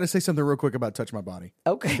 I got to say something real quick about Touch My Body.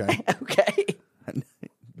 Okay. Okay.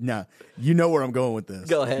 Nah, you know where I'm going with this.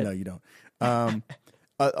 Go ahead. No, you don't.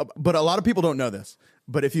 But a lot of people don't know this.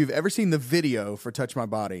 But if you've ever seen the video for Touch My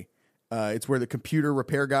Body, it's where the computer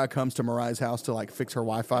repair guy comes to Mariah's house to like fix her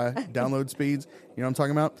Wi-Fi download speeds. You know what I'm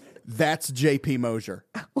talking about? That's JP Mosier.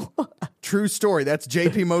 True story. That's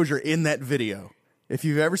JP Mosier in that video. If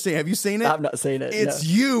you've ever seen, have you seen it? I've not seen it. It's no.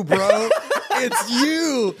 you, bro. It's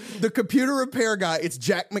you, the computer repair guy. It's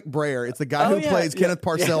Jack McBrayer. It's the guy who plays Kenneth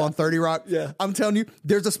Parcell on 30 Rock. Yeah. I'm telling you,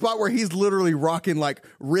 there's a spot where he's literally rocking like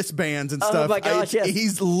wristbands and stuff. Oh my gosh, yes.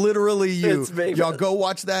 He's literally you. It's me. Y'all go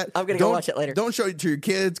watch that. I'm gonna go watch it later. Don't show it to your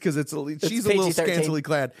kids because she's a little PG-13. scantily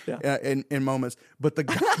clad in moments. But the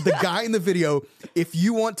guy in the video, if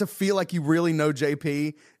you want to feel like you really know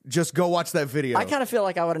JP, just go watch that video. I kind of feel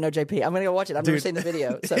like I want to know JP. I'm going to go watch it. I've never seen the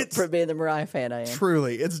video. So for being the Mariah fan I am.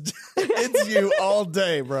 Truly, it's you all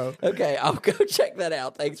day, bro. Okay, I'll go check that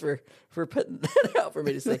out. Thanks for putting that out for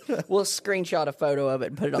me to see. We'll screenshot a photo of it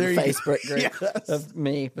and put it on the Facebook group of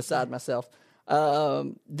me beside myself.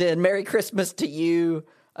 Then Merry Christmas to You.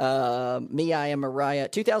 Me, I Am Mariah.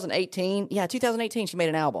 2018. Yeah, 2018 she made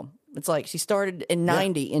an album. It's like she started in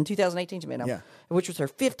 90. In 2018 she made an album, which was her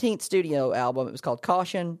 15th studio album. It was called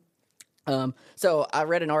Caution. So I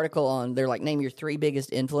read an article on, they're like, name your 3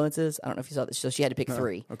 biggest influences. I don't know if you saw this. So she had to pick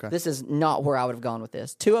 3. Okay. This is not where I would have gone with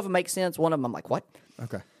this. 2 of them make sense. One of them I'm like, what?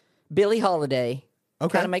 Okay. Billie Holiday.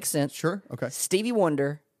 Okay. Kind of makes sense. Sure. Okay. Stevie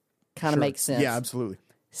Wonder. Kind of makes sense. Yeah, absolutely.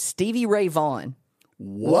 Stevie Ray Vaughan.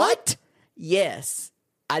 What? Yes.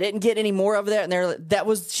 I didn't get any more of that.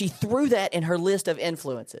 And she threw that in her list of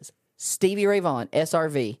influences. Stevie Ray Vaughan,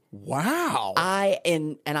 SRV. Wow.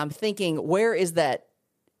 And I'm thinking, where is that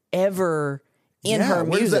ever in her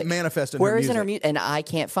music? Where does that manifest in her music? Where is it in her music? And I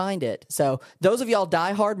can't find it. So those of y'all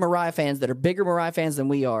diehard Mariah fans that are bigger Mariah fans than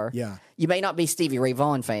we are, you may not be Stevie Ray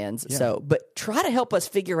Vaughan fans. Yeah. But try to help us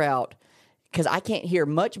figure out, because I can't hear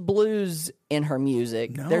much blues in her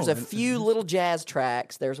music. No, There's a few little jazz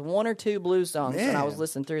tracks. There's 1 or 2 blues songs when I was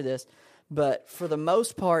listening through this. But for the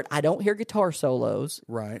most part, I don't hear guitar solos.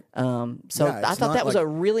 Right. So I thought that was a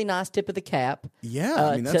really nice tip of the cap. Yeah,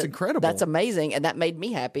 I mean, that's incredible. That's amazing, and that made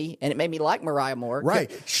me happy, and it made me like Mariah more. Right.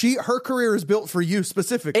 Her career is built for you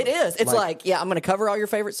specifically. It is. It's like I'm going to cover all your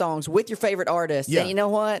favorite songs with your favorite artists. Yeah. And you know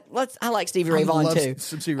what? I like Stevie Ray Vaughan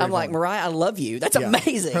too. I'm like, Mariah, I love you. That's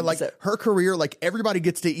amazing. Her career, like everybody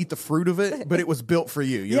gets to eat the fruit of it, but it was built for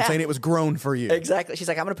you. You know what I'm saying? It was grown for you. Exactly. She's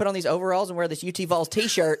like, I'm going to put on these overalls and wear this UT Vols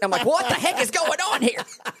t-shirt. I'm like, what the heck is going on here?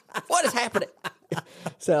 What is happening?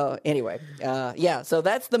 So anyway, so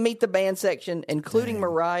that's the Meet the Band section, including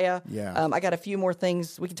Mariah. Yeah. I got a few more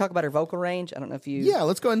things. We can talk about her vocal range. I don't know if you... Yeah,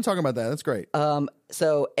 let's go ahead and talk about that. That's great.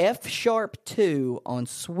 So F#2 on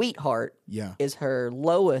Sweetheart is her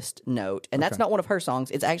lowest note, and that's not one of her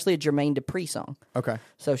songs. It's actually a Jermaine Dupri song. Okay.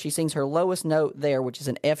 So she sings her lowest note there, which is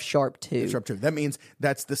an F#2. F#2. That means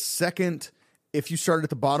that's the second... If you started at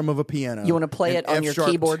the bottom of a piano, you want to play it on your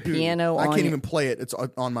keyboard piano. I can't even play it. It's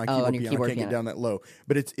on my keyboard piano. I can't get down that low.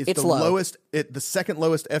 But it's the low. lowest, the second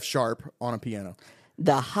lowest F sharp on a piano.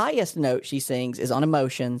 The highest note she sings is on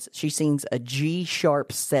Emotions. She sings a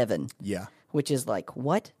G#7. Yeah, which is like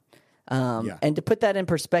what? And to put that in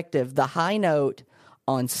perspective, the high note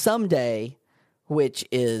on Someday, which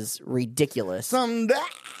is ridiculous. Someday,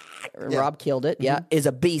 Rob killed it. Yeah, is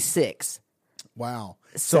a B6. Wow.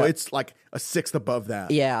 So it's like a 6th above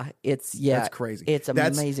that. Yeah, that's crazy. It's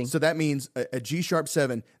amazing. So that means a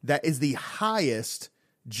G#7. That is the highest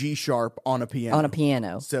G sharp on a piano. On a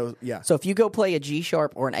piano. So yeah. So if you go play a G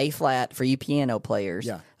sharp or an A flat for you piano players,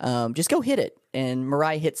 just go hit it. And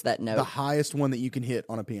Mariah hits that note. The highest one that you can hit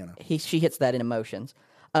on a piano. She hits that in Emotions.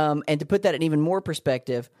 And to put that in even more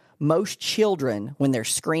perspective, most children, when they're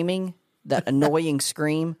screaming, that annoying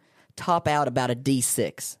scream, top out about a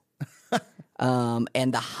D6.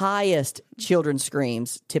 And the highest children's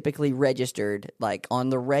screams typically registered, like on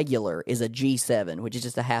the regular, is a G7, which is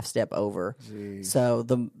just a half step over. Jeez. So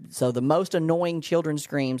the most annoying children's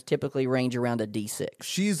screams typically range around a D6.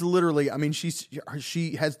 She's literally, I mean, she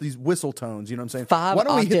has these whistle tones. You know what I'm saying? 5 Why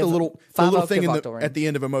don't we hit the little thing at the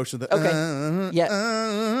end of Emotion? Okay.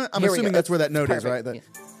 I'm assuming that's where that note is, right? Yeah.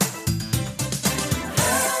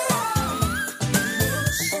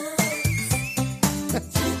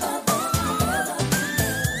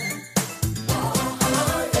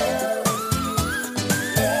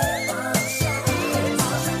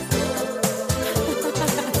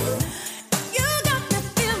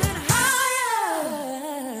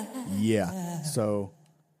 Yeah. So,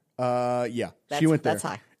 she went there. That's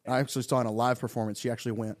high. I actually saw in a live performance, she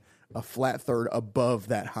actually went a flat third above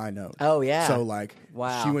that high note. Oh, yeah. So, like,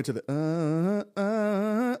 wow. She went to the,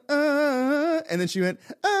 and then she went,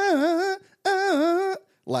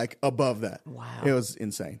 like, above that. Wow. It was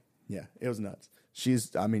insane. Yeah, it was nuts.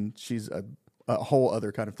 She's a whole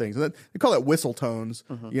other kind of thing. So they call it whistle tones.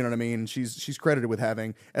 Mm-hmm. You know what I mean? She's credited with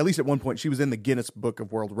having, at least at one point, she was in the Guinness Book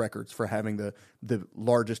of World Records for having the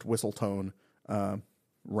largest whistle tone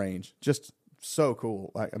range. Just so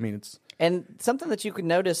cool. I mean, it's... And something that you could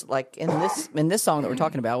notice, like in this song that we're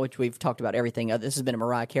talking about, which we've talked about everything. This has been a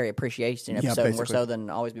Mariah Carey appreciation episode, more so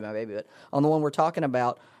than Always Be My Baby. But on the one we're talking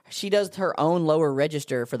about, she does her own lower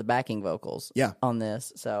register for the backing vocals. Yeah. On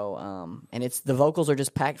this, so and the vocals are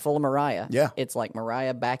just packed full of Mariah. Yeah. It's like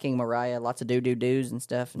Mariah backing Mariah, lots of doos and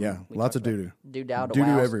stuff. And yeah, lots of doo-doo.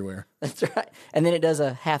 Doo-doo everywhere. That's right. And then it does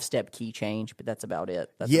a half step key change, but that's about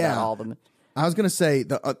it. That's about all of them. I was gonna say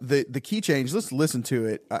the key change. Let's listen to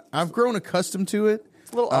it. I've grown accustomed to it.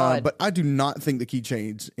 It's a little odd, but I do not think the key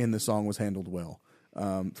change in the song was handled well.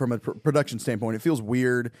 From a production standpoint, it feels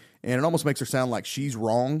weird, and it almost makes her sound like she's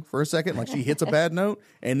wrong for a second, like she hits a bad note,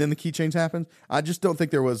 and then the key change happens. I just don't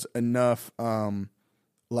think there was enough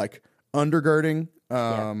like undergirding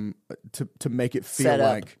to make it feel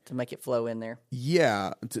like to make it flow in there.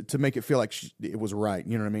 Yeah, to make it feel like it was right.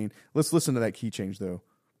 You know what I mean? Let's listen to that key change though,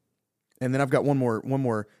 and then I've got one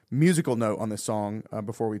more musical note on this song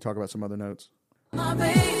before we talk about some other notes. So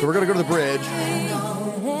we're gonna go to the bridge.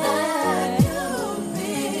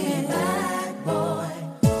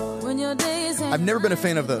 I've never been a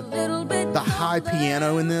fan of the high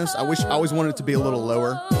piano in this. I always wanted it to be a little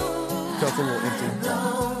lower. It felt a little empty.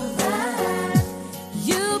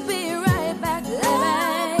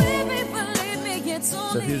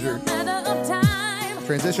 So here's your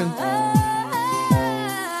transition.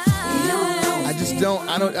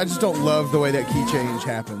 I just don't love the way that key change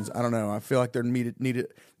happens. I don't know. I feel like there needed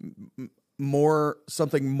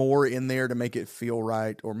something more in there to make it feel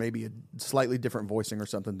right, or maybe a slightly different voicing or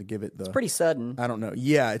something to give it the. It's pretty sudden. I don't know.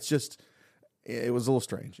 Yeah, it was a little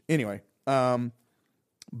strange. Anyway,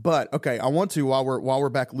 but okay, I want to while we're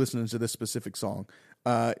back listening to this specific song,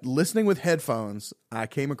 listening with headphones, I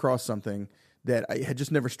came across something that had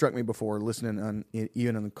just never struck me before. Listening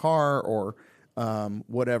even in the car or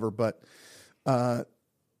whatever, but and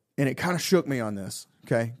it kind of shook me on this.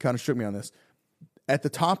 Okay, kind of shook me on this. At the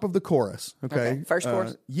top of the chorus, okay? First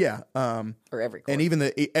chorus? Yeah. Or every chorus. And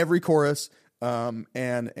even every chorus, and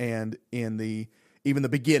in even the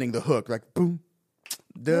beginning, the hook, like boom,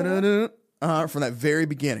 da da da, from that very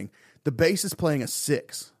beginning, the bass is playing a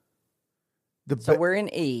 6. So we're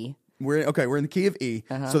in E. We're in the key of E.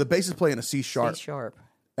 So the bass is playing a C sharp. C sharp.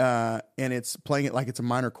 And it's playing it like it's a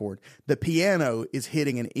minor chord. The piano is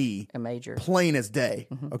hitting an E, a major, plain as day.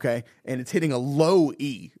 Okay, and it's hitting a low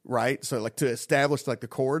E, right? So like to establish like the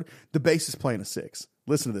chord, the bass is playing a 6.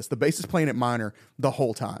 Listen to this: the bass is playing it minor the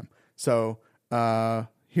whole time. So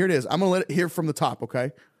here it is. I'm gonna let it hear from the top.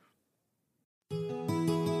 Okay.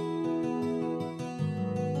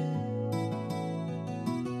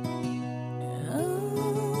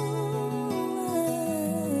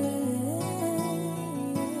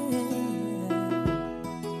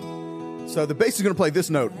 So the bass is going to play this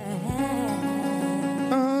note.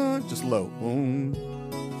 Just low.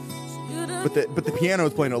 But the piano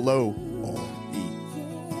is playing a low E.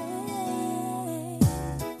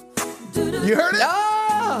 You heard it?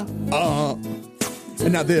 Ah!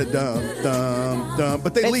 And now they're dum.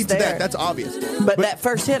 But they lead to that. That's obvious. But that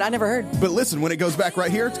first hit, I never heard. But listen, when it goes back right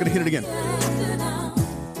here, it's going to hit it again.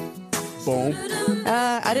 Boom.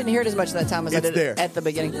 I didn't hear it as much that time as I did there. At the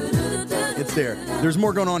beginning. It's there. There's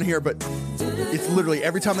more going on here, but it's literally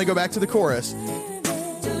every time they go back to the chorus,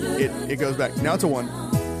 it goes back. Now it's a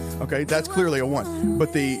 1. Okay, that's clearly a 1.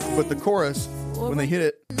 But the chorus, when they hit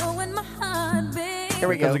it, here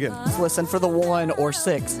we go. Again. Let's listen for the 1 or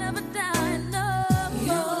 6.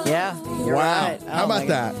 Yeah, you're wow. right. How about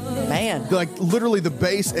that? Man. Like literally the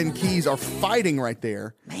bass and keys are fighting right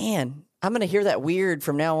there. Man, I'm going to hear that weird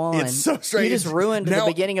from now on. It's so strange. You just ruined the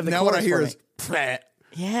beginning of the chorus. Now what I hear for is me.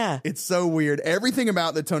 Yeah. It's so weird. Everything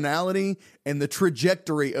about the tonality and the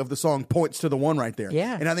trajectory of the song points to the 1 right there.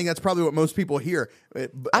 Yeah. And I think that's probably what most people hear.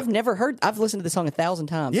 I've listened to the song 1,000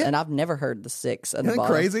 times, and I've never heard the 6 at the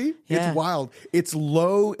bottom. Crazy? Yeah. It's wild. It's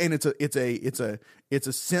low, and it's a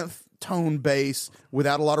synth tone bass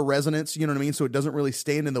without a lot of resonance, you know what I mean? So it doesn't really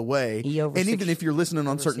stand in the way. And even if you're listening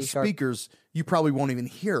on certain speakers, you probably won't even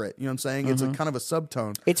hear it. You know what I'm saying? It's a kind of a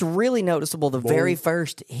subtone. It's really noticeable the very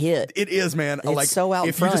first hit. It is, man. It's like, so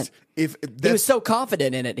out front. He was so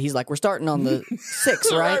confident in it. He's like, we're starting on the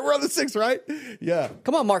 6, right? We're on the 6, right? Yeah.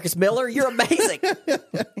 Come on, Marcus Miller. You're amazing.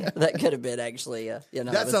 That could have been actually, that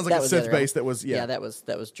sounds like a synth bass that was, Yeah, that was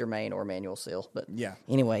Jermaine or Manuel Seal. But yeah.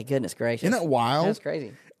 Anyway, goodness gracious. Isn't that wild? That's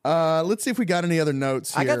crazy. Let's see if we got any other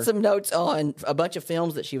notes here. I got some notes on a bunch of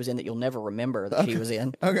films that she was in that you'll never remember that she was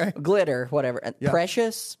in. Okay. Glitter, whatever.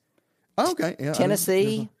 Precious. Oh, okay. Yeah,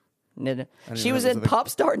 Tennessee. She was in Pop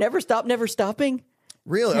Star, Never Stop, Never Stopping.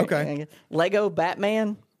 Really? Okay. Lego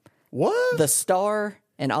Batman. What? The Star.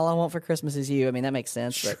 And All I Want for Christmas Is You. I mean, that makes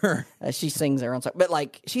sense. Sure. But, she sings her own song. But,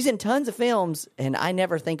 like, she's in tons of films, and I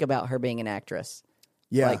never think about her being an actress.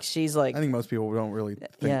 Yeah. Like, she's like... I think most people don't really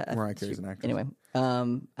think Mariah Carey's an actress. Anyway.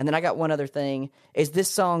 And then I got one other thing. Is this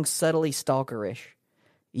song subtly stalkerish?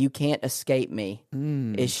 You Can't Escape Me.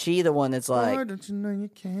 Is she the one that's like... Why don't you know you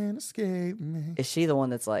can't escape me? Is she the one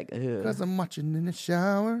that's like, ooh. Because I'm watching in the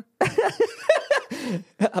shower.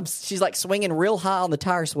 She's like swinging real high on the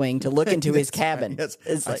tire swing to look into his cabin. Yes,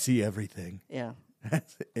 It's I like, see everything. yeah.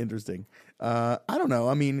 That's interesting. I don't know.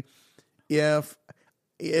 I mean,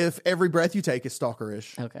 if every breath you take is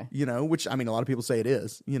stalkerish, Okay. Which I mean, a lot of people say it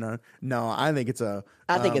is. No, I think it's a.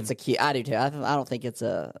 I think it's a cute. I do too. I don't think it's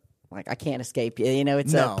a like I can't escape you.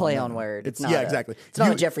 It's a play on word. It's not. Exactly. It's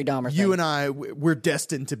not a Jeffrey Dahmer thing. You and I, we're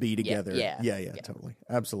destined to be together. Yeah. Totally,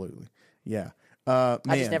 absolutely, yeah. I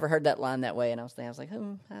Man. just never heard that line that way, and I was like, I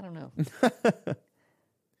don't know.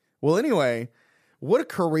 Well, anyway, what a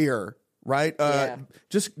career, right? Yeah.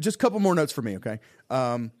 Just a couple more notes for me, okay?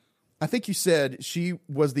 I think you said she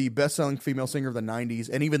was the best-selling female singer of the 90s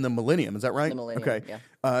and even the millennium. Is that right? The millennium, okay.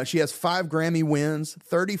 yeah. She has 5 Grammy wins,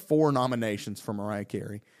 34 nominations for Mariah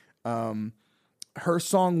Carey. Her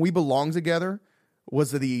song "We Belong Together"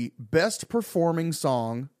 was the best performing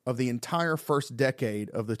song of the entire first decade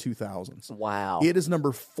of the 2000s. Wow. It is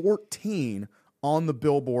number 14 on the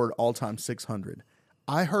Billboard All-Time 600.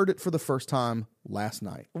 I heard it for the first time last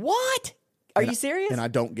night. What? Are you serious? And I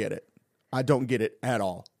don't get it. I don't get it at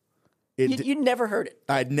all. You never heard it.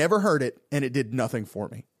 I'd never heard it, and it did nothing for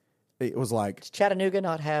me. It was like... Does Chattanooga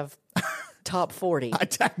not have top 40? I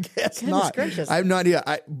guess Goodness not. gracious. I have no idea.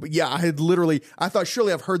 I had literally... I thought,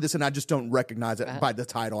 surely I've heard this, and I just don't recognize it by the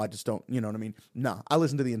title. I just don't... You know what I mean? No. I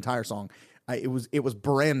listened to the entire song. It was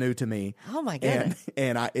brand new to me. Oh, my goodness.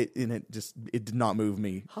 And it did not move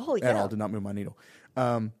me Holy at cow. all. Did not move my needle.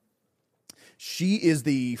 She is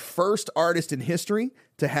the first artist in history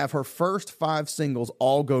to have her first 5 singles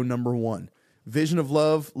all go number 1. Vision of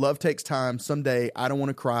Love, Love Takes Time, Someday, I Don't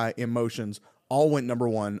Want to Cry, Emotions, all went number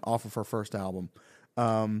 1 off of her first album.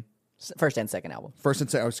 First and second album. First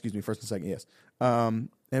and second, yes.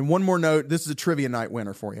 And one more note, this is a trivia night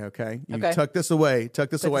winner for you, okay? You Okay. tuck this away for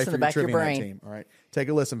this your in the back of your trivia night brain. team, all right? Take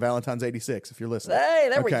a listen, Valentine's 86, if you're listening. Hey,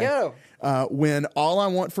 there we Okay. go. When All I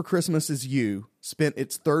Want for Christmas Is You spent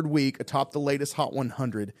its 3rd week atop the latest Hot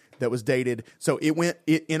 100 that was dated. So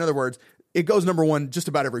in other words, it goes number 1 just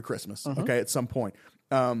about every Christmas, okay, at some point.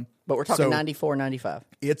 But we're talking 94, 95.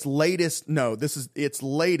 Its latest, the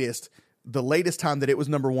latest time that it was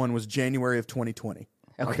number 1 was January of 2020.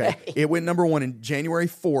 Okay. It went number 1 in January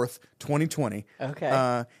 4th, 2020.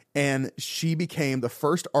 Okay. And she became the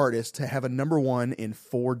first artist to have a number 1 in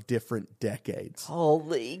 4 different decades.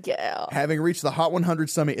 Holy cow. Having reached the Hot 100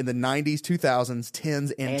 summit in the 90s, 2000s,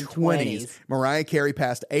 10s, and 20s, Mariah Carey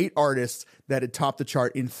passed 8 artists that had topped the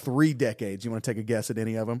chart in 3 decades. You want to take a guess at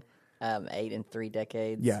any of them? 8 in 3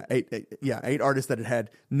 decades. Yeah, 8 artists that had had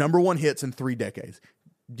number 1 hits in 3 decades.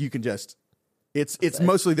 You can just, it's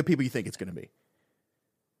mostly the people you think it's going to be.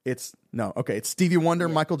 It's Stevie Wonder,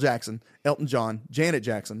 Michael Jackson, Elton John, Janet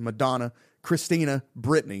Jackson, Madonna, Christina,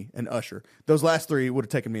 Britney, and Usher. Those last 3 would have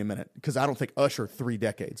taken me a minute because I don't think Usher 3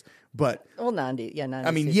 decades. But 90. Yeah, 90.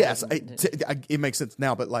 I mean, yes, it makes sense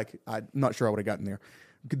now. But like, I'm not sure I would have gotten there.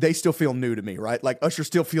 They still feel new to me, right? Like Usher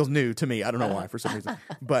still feels new to me. I don't know why for some reason.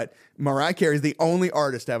 But Mariah Carey is the only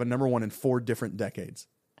artist to have a number 1 in 4 different decades.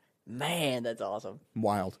 Man, that's awesome.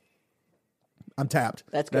 Wild. I'm tapped.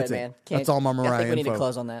 That's good, it. man. That's all my Mariah I think we need info. to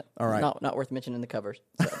close on that. All right. Not worth mentioning the covers.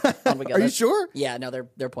 So, on we go. Are you sure? Yeah, no,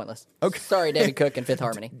 they're pointless. Okay. Sorry, David Cook and Fifth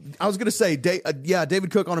Harmony. I was going to say, David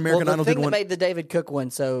Cook on American Well, Idol the did thing that one. made the David Cook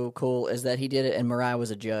one so cool is that he did it and Mariah was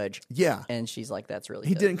a judge. Yeah. And she's like, that's really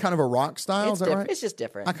He good. did it in kind of a rock style, It's is that different. right? It's just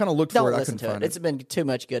different. I kinda looked Don't for it, I listen couldn't to find it. it. It's been too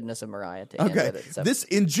much goodness of Mariah to end Okay. with it. So. This,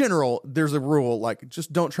 in general, there's a rule, like,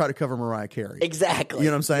 just don't try to cover Mariah Carey. Exactly. You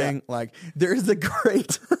know what I'm saying? Yeah. Like, there's a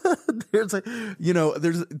great, there's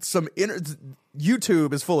some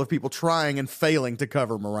YouTube is full of people trying and failing to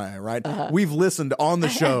cover Mariah, right? We've listened on the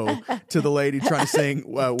show to the lady trying to sing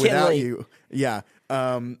Without Lee. You. Yeah.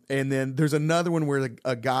 And then there's another one where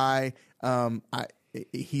a guy,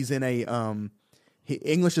 he's in a,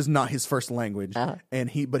 English is not his first language,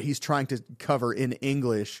 but he's trying to cover in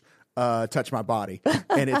English, Touch My Body.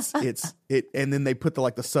 And and then they put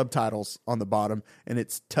the subtitles on the bottom, and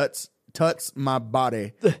it's Tuts My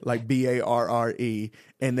Body, like Barre,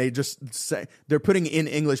 and they just say they're putting in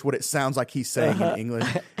English what it sounds like he's saying in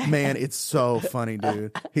English. Man, it's so funny,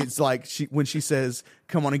 dude. It's like when she says,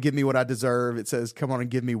 "Come on and give me what I deserve," it says, "Come on and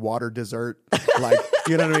give me water dessert." Like,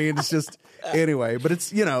 you know what I mean? It's just anyway, but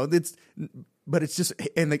it's but it's just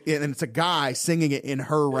and it's a guy singing it in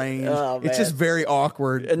her range. Oh, it's just very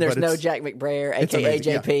awkward. And there's but no it's- Jack McBrayer, it's aka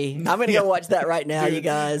amazing. JP. Yeah. I'm gonna go watch that right now, you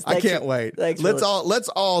guys. I can't wait. Let's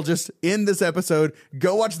all just end this episode.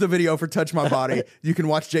 Go watch the video for "Touch My Body." You can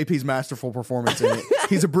watch JP's masterful performance in it.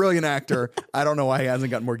 He's a brilliant actor. I don't know why he hasn't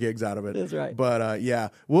gotten more gigs out of it. That's right. But yeah,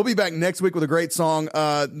 we'll be back next week with a great song.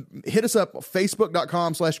 Hit us up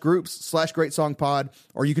facebook.com/groups/great song pod,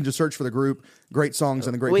 or you can just search for the group Great Songs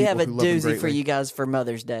and the Great We People have a who love them doozy for greatly. you guys for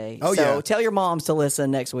Mother's Day. Oh, so yeah. tell your moms to listen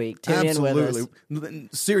next week. Tune in with us. Absolutely.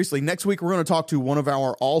 Seriously, next week we're going to talk to one of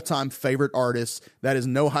our all-time favorite artists. That is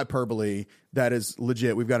no hyperbole. That is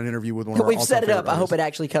legit. We've got an interview with one of our We've all-time set it up. favorite I hope artists. it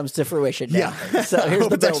actually comes to fruition now. Yeah. So I here's hope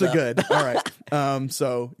the it's actually build-up. good. All right.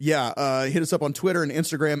 So yeah, hit us up on Twitter and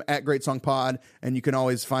Instagram at Great Song Pod, and you can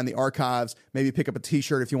always find the archives. Maybe pick up a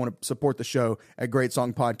T-shirt if you want to support the show at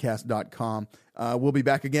GreatSongPodcast.com. We'll be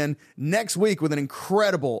back again next week with an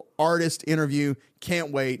incredible artist interview.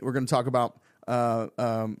 Can't wait. We're going to talk about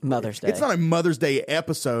Mother's Day. It's not a Mother's Day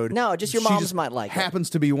episode. No, just your She moms might like it. Happens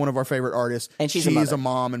to be one of our favorite artists, And she's she a is mother. a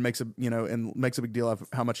mom and makes a big deal of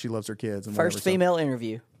how much she loves her kids. And First whatever, so- female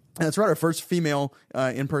interview. That's right, our first female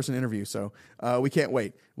in-person interview. So we can't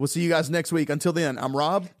wait. We'll see you guys next week. Until then, I'm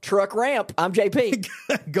Rob. Truck ramp. I'm JP.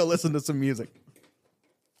 Go listen to some music.